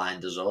will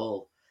blind us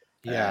all."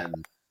 Yeah.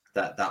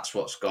 That's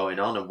what's going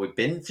on, and we've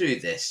been through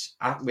this.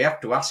 We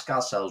have to ask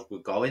ourselves, we're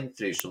going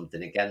through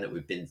something again that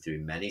we've been through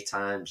many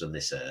times on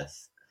this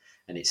earth,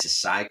 and it's a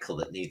cycle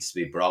that needs to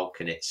be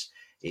broken. It's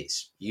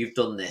you've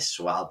done this,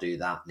 so I'll do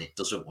that, and it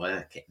doesn't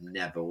work. It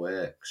never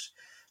works.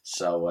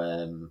 So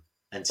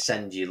and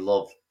send your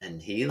love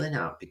and healing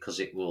out, because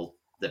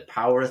the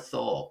power of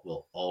thought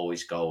will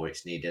always go where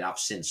it's needed. I've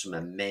seen some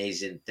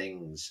amazing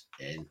things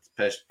in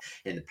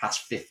the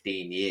past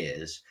 15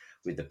 years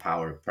with the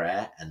power of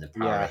prayer and the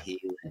power of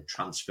healing and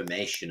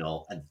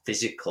transformational and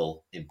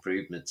physical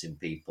improvements in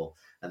people.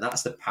 And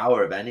that's the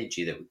power of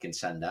energy that we can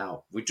send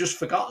out. We've just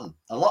forgotten.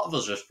 A lot of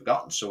us have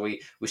forgotten. So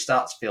we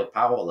start to feel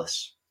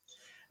powerless.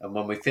 And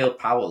when we feel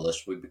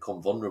powerless, we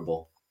become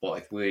vulnerable. But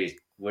if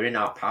we're in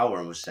our power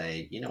and we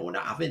say, we're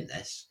not having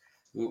this,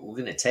 we're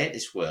going to take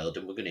this world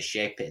and we're going to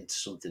shape it into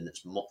something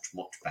that's much,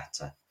 much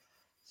better.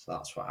 So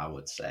that's what I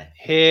would say.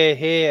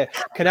 Here.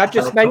 Can I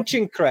just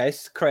mention,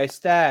 Chris,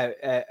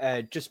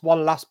 there, just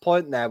one last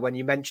point there when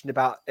you mentioned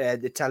about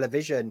the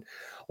television.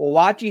 Well,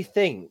 why do you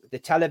think the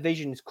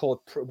television is called,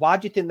 why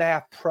do you think they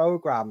have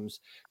programs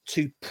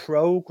to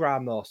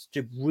program us,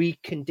 to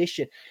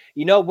recondition?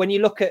 You know, when you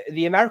look at,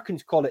 the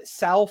Americans call it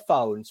cell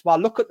phones. Well,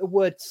 look at the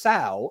word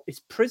cell, it's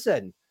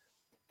prison.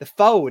 The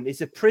phone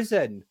is a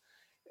prison.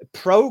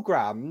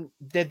 Program,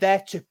 they're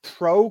there to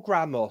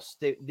program us.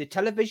 The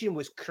television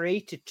was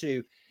created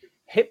to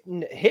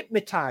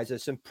hypnotize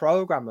us and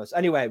program us.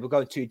 Anyway, we're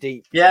going too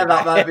deep. Yeah,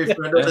 that might be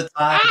for another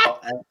time.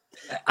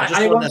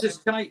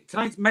 Can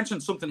I mention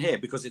something here,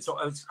 because it's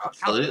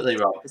absolutely,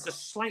 Rob. It's a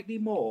slightly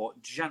more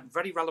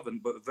very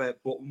relevant but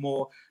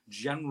more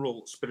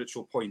general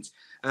spiritual point.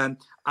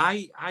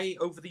 I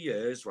over the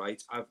years,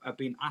 right, I've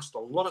been asked a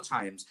lot of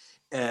times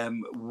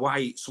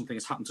why something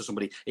has happened to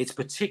somebody. It's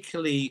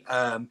particularly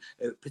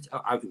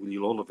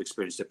you'll all have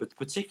experienced it, but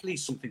particularly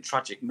something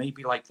tragic,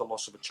 maybe like the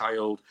loss of a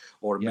child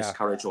or a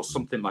miscarriage or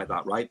something like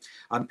that, right?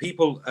 And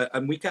people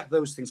and we get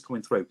those things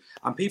coming through,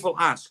 and people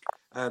ask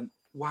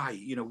why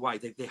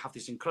they have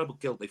this incredible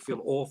guilt, they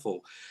feel awful.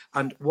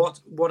 And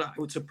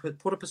to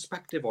put a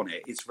perspective on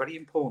it, it's very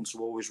important to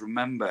always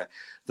remember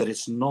that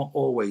it's not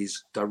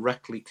always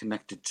directly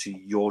connected to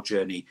your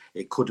journey.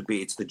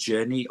 It's the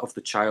journey of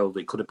the child.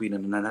 It could have been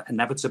an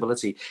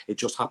inevitability. It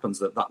just happens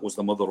that was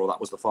the mother or that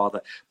was the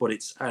father, but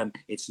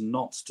it's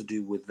not to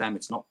do with them.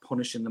 It's not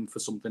punishing them for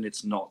something.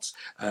 It's not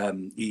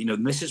and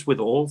this is with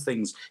all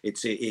things.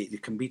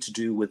 It can be to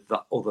do with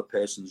that other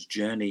person's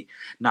journey.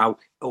 Now,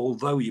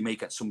 although you may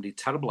get somebody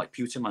terrible like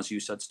Putin, as you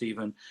said,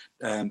 Stephen,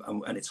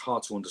 and it's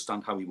hard to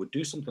understand how he would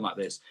do something like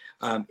this.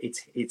 But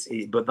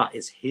that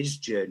is his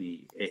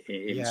journey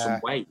in some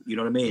way. You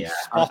know what I mean?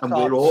 Yeah. And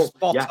we're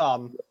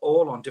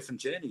all on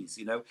different journeys,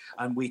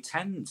 and we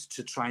tend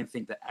to try and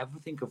think that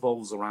everything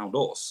evolves around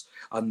us,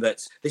 and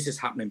that this is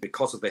happening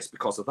because of this,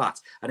 because of that,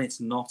 and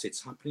it's not.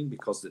 It's happening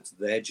because it's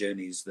their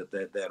journeys that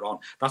they're on.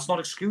 That's not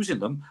excusing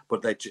them,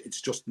 but it's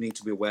just need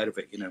to be aware of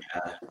it.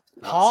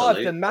 Part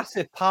of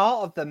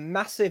the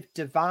massive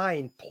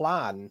divine plan.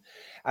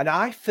 And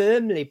I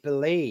firmly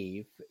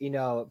believe,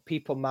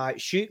 people might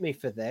shoot me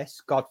for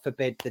this, God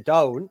forbid they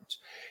don't,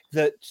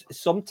 that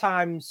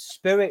sometimes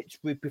spirits,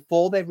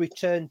 before they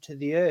return to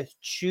the earth,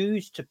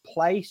 choose to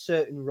play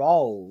certain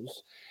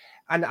roles.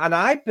 And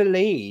I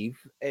believe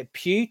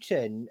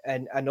Putin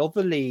and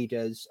other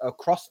leaders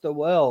across the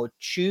world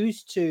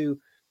choose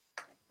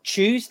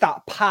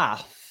that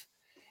path.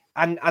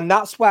 And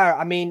that's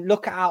where,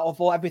 look out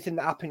of everything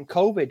that happened,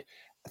 COVID,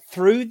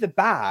 through the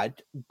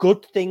bad,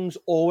 good things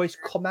always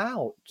come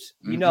out.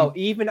 Mm-hmm.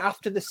 Even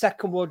after the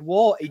Second World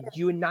War, it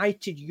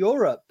united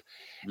Europe.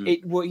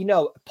 It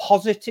will,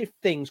 positive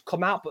things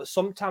come out, but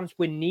sometimes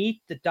we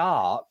need the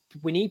dark.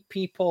 We need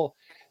people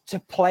to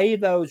play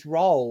those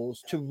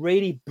roles to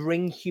really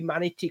bring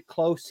humanity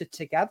closer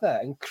together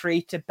and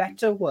create a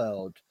better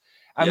world.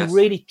 And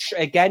really,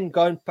 again,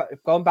 going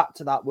back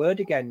to that word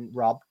again,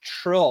 Rob,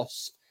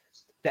 trust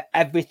that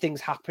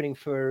everything's happening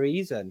for a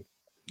reason.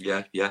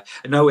 Yeah.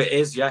 No, it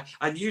is. Yeah.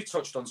 And you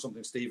touched on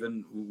something,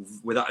 Stephen,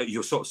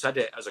 you sort of said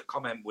it as a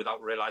comment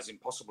without realizing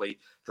possibly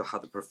how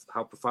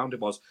profound it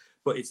was.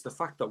 But it's the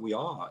fact that we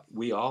are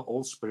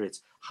all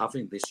spirits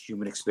having this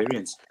human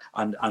experience.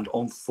 And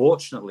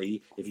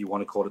unfortunately, if you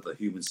want to call it the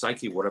human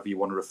psyche, whatever you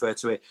want to refer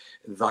to it,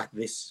 that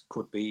this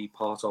could be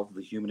part of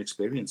the human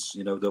experience,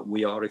 that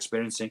we are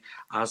experiencing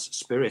as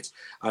spirits.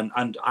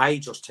 And I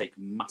just take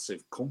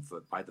massive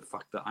comfort by the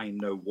fact that I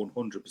know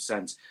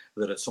 100%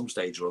 that at some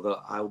stage or other,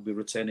 I'll be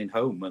returning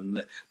home,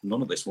 and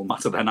none of this will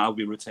matter then. I'll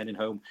be returning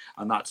home.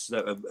 And that's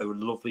a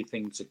lovely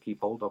thing to keep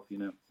hold of,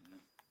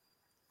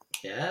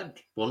 Yeah,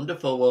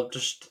 wonderful. Well,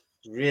 just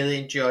really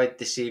enjoyed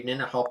this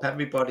evening. I hope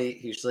everybody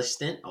who's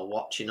listening or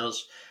watching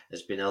us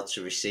has been able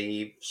to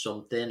receive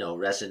something or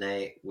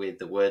resonate with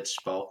the words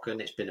spoken.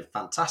 It's been a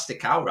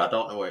fantastic hour. I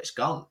don't know where it's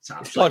gone.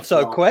 It's gone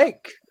so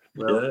quick.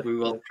 Well, we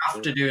will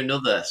have to do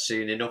another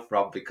soon enough,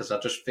 Rob, because I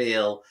just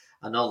feel,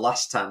 I know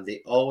last time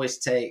they always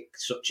take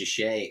such a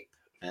shape.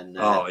 And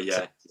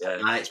Can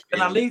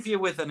I leave you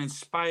with an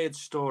inspired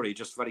story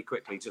just very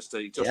quickly, just to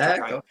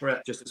inspire?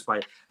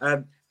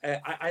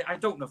 I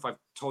don't know if I've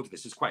told you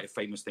this. It's quite a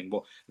famous thing,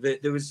 but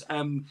there was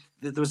an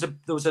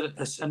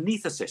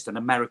anaesthetist in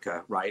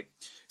America, right,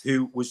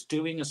 who was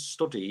doing a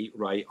study,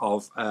 right,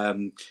 of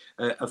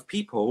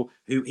people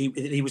who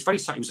he was he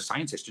was a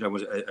scientist,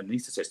 was an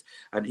anaesthetist,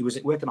 and he was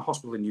working in a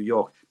hospital in New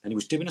York, and he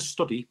was doing a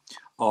study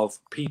of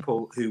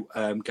people who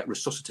get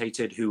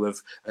resuscitated, who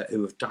have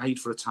died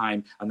for a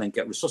time and then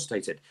get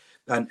resuscitated.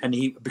 And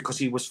because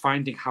he was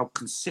finding how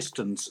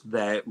consistent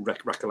their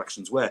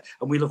recollections were,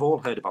 and we'll have all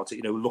heard about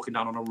it, looking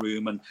down on a a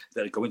room and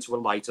they'd go into a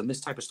light and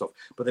this type of stuff.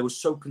 But they were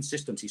so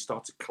consistent, he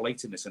started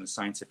collating this in a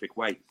scientific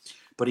way.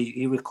 But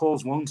he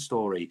recalls one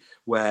story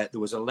where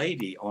there was a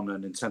lady on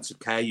an intensive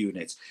care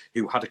unit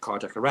who had a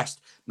cardiac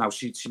arrest. Now,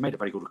 she made a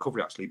very good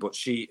recovery, actually, but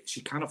she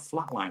kind of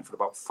flatlined for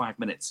about 5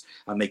 minutes,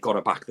 and they got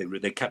her back.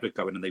 They kept it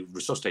going, and they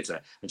resuscitated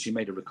her, and she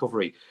made a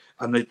recovery.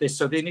 And the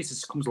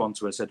anaesthetist comes along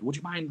to her and said, would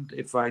you mind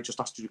if I just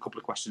asked you a couple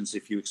of questions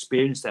if you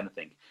experienced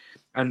anything?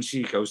 And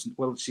she goes,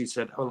 well, she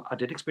said, oh, I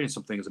did experience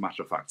something, as a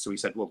matter of fact. So he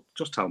said, well,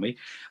 just tell me.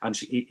 And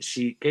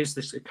she gives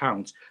this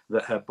account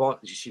that her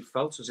body, she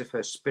felt as if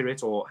her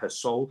spirit or her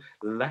soul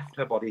left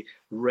her body,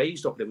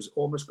 raised up. It was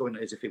almost going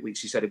as if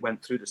she said it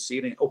went through the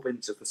ceiling up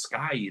into the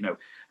sky, you know.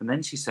 And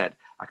then she said,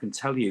 I can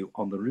tell you,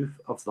 on the roof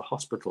of the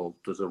hospital,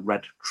 there's a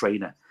red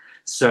trainer.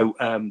 So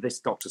this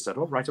doctor said,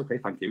 oh, right, okay,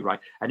 thank you, right.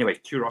 Anyway,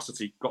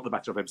 curiosity got the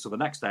better of him. So the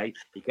next day,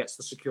 he gets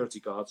the security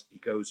guards, he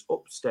goes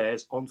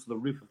upstairs onto the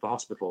roof of the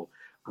hospital,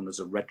 and there's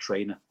a red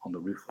trainer on the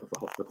roof of the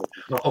hospital.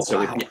 Oh, so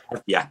wow.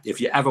 if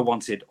you ever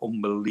wanted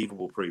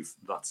unbelievable proof,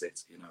 that's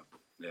it, you know.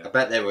 Yeah. I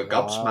bet they were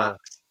gobsmacked.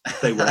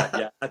 They were,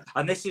 yeah.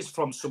 And this is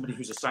from somebody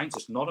who's a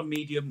scientist, not a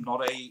medium,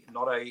 not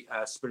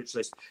a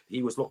spiritualist.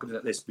 He was looking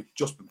at this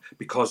just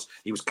because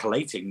he was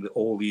collating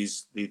all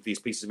these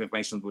pieces of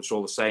information, which are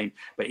all the same.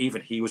 But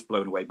even he was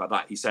blown away by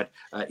that. He said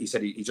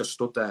he just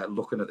stood there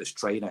looking at this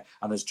trainer,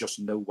 and there's just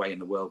no way in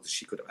the world that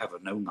she could have ever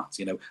known that,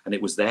 you know. And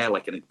it was there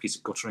like in a piece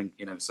of guttering,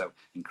 you know. So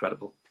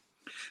incredible.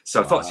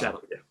 So I thought I'd share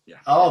that with you. Yeah.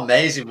 Oh,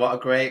 amazing. What a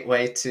great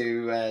way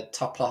to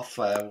top off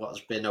what has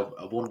been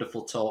a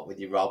wonderful talk with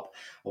you, Rob.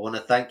 I want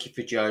to thank you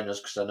for joining us,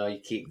 because I know you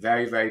keep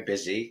very, very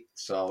busy.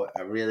 So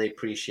I really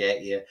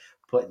appreciate you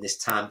putting this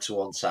time to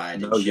one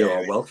side. No,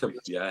 you're welcome.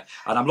 Yeah.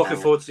 And I'm looking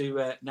forward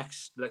to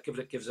next, give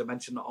us a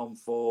mention on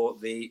for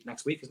the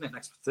next week, isn't it?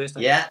 Next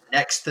Thursday? Yeah,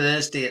 next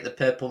Thursday at the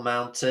Purple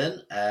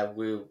Mountain.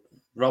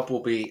 Rob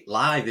will be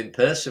live in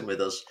person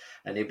with us,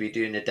 and he'll be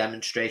doing a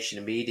demonstration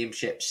of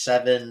mediumship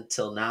 7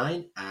 till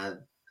 9, and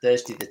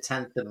Thursday the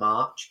 10th of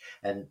March,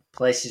 and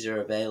places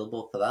are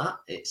available for that.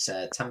 It's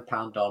a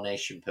 £10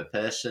 donation per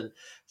person.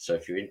 So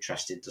if you're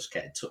interested, just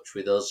get in touch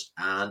with us.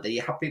 And are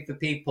you happy for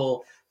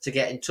people to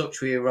get in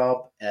touch with you,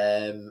 Rob?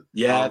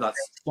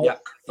 That's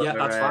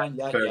fine.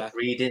 For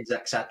readings,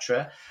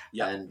 etc.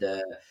 Yeah. And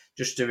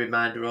just a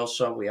reminder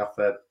also, we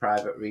offer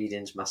private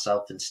readings,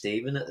 myself and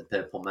Stephen, at the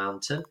Purple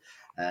Mountain,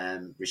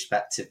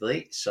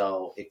 respectively.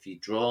 So if you're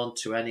drawn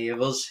to any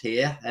of us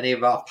here, any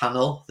of our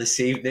panel this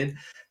evening,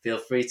 feel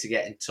free to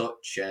get in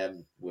touch.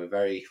 We're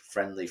very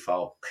friendly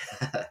folk.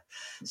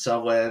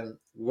 So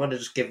we want to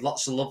just give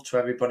lots of love to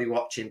everybody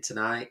watching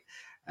tonight.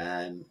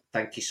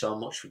 Thank you so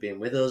much for being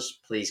with us.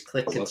 Please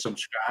click and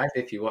subscribe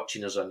if you're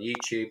watching us on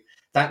YouTube.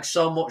 Thanks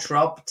so much,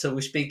 Rob. Till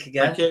we speak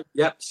again. Thank you.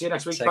 Yeah. See you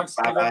next week. Thanks.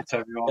 Bye-bye to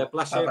everyone. Yeah,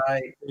 bless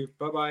bye-bye. you.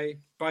 Bye-bye.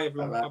 Bye,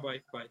 everyone. Bye-bye.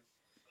 Bye-bye. Bye.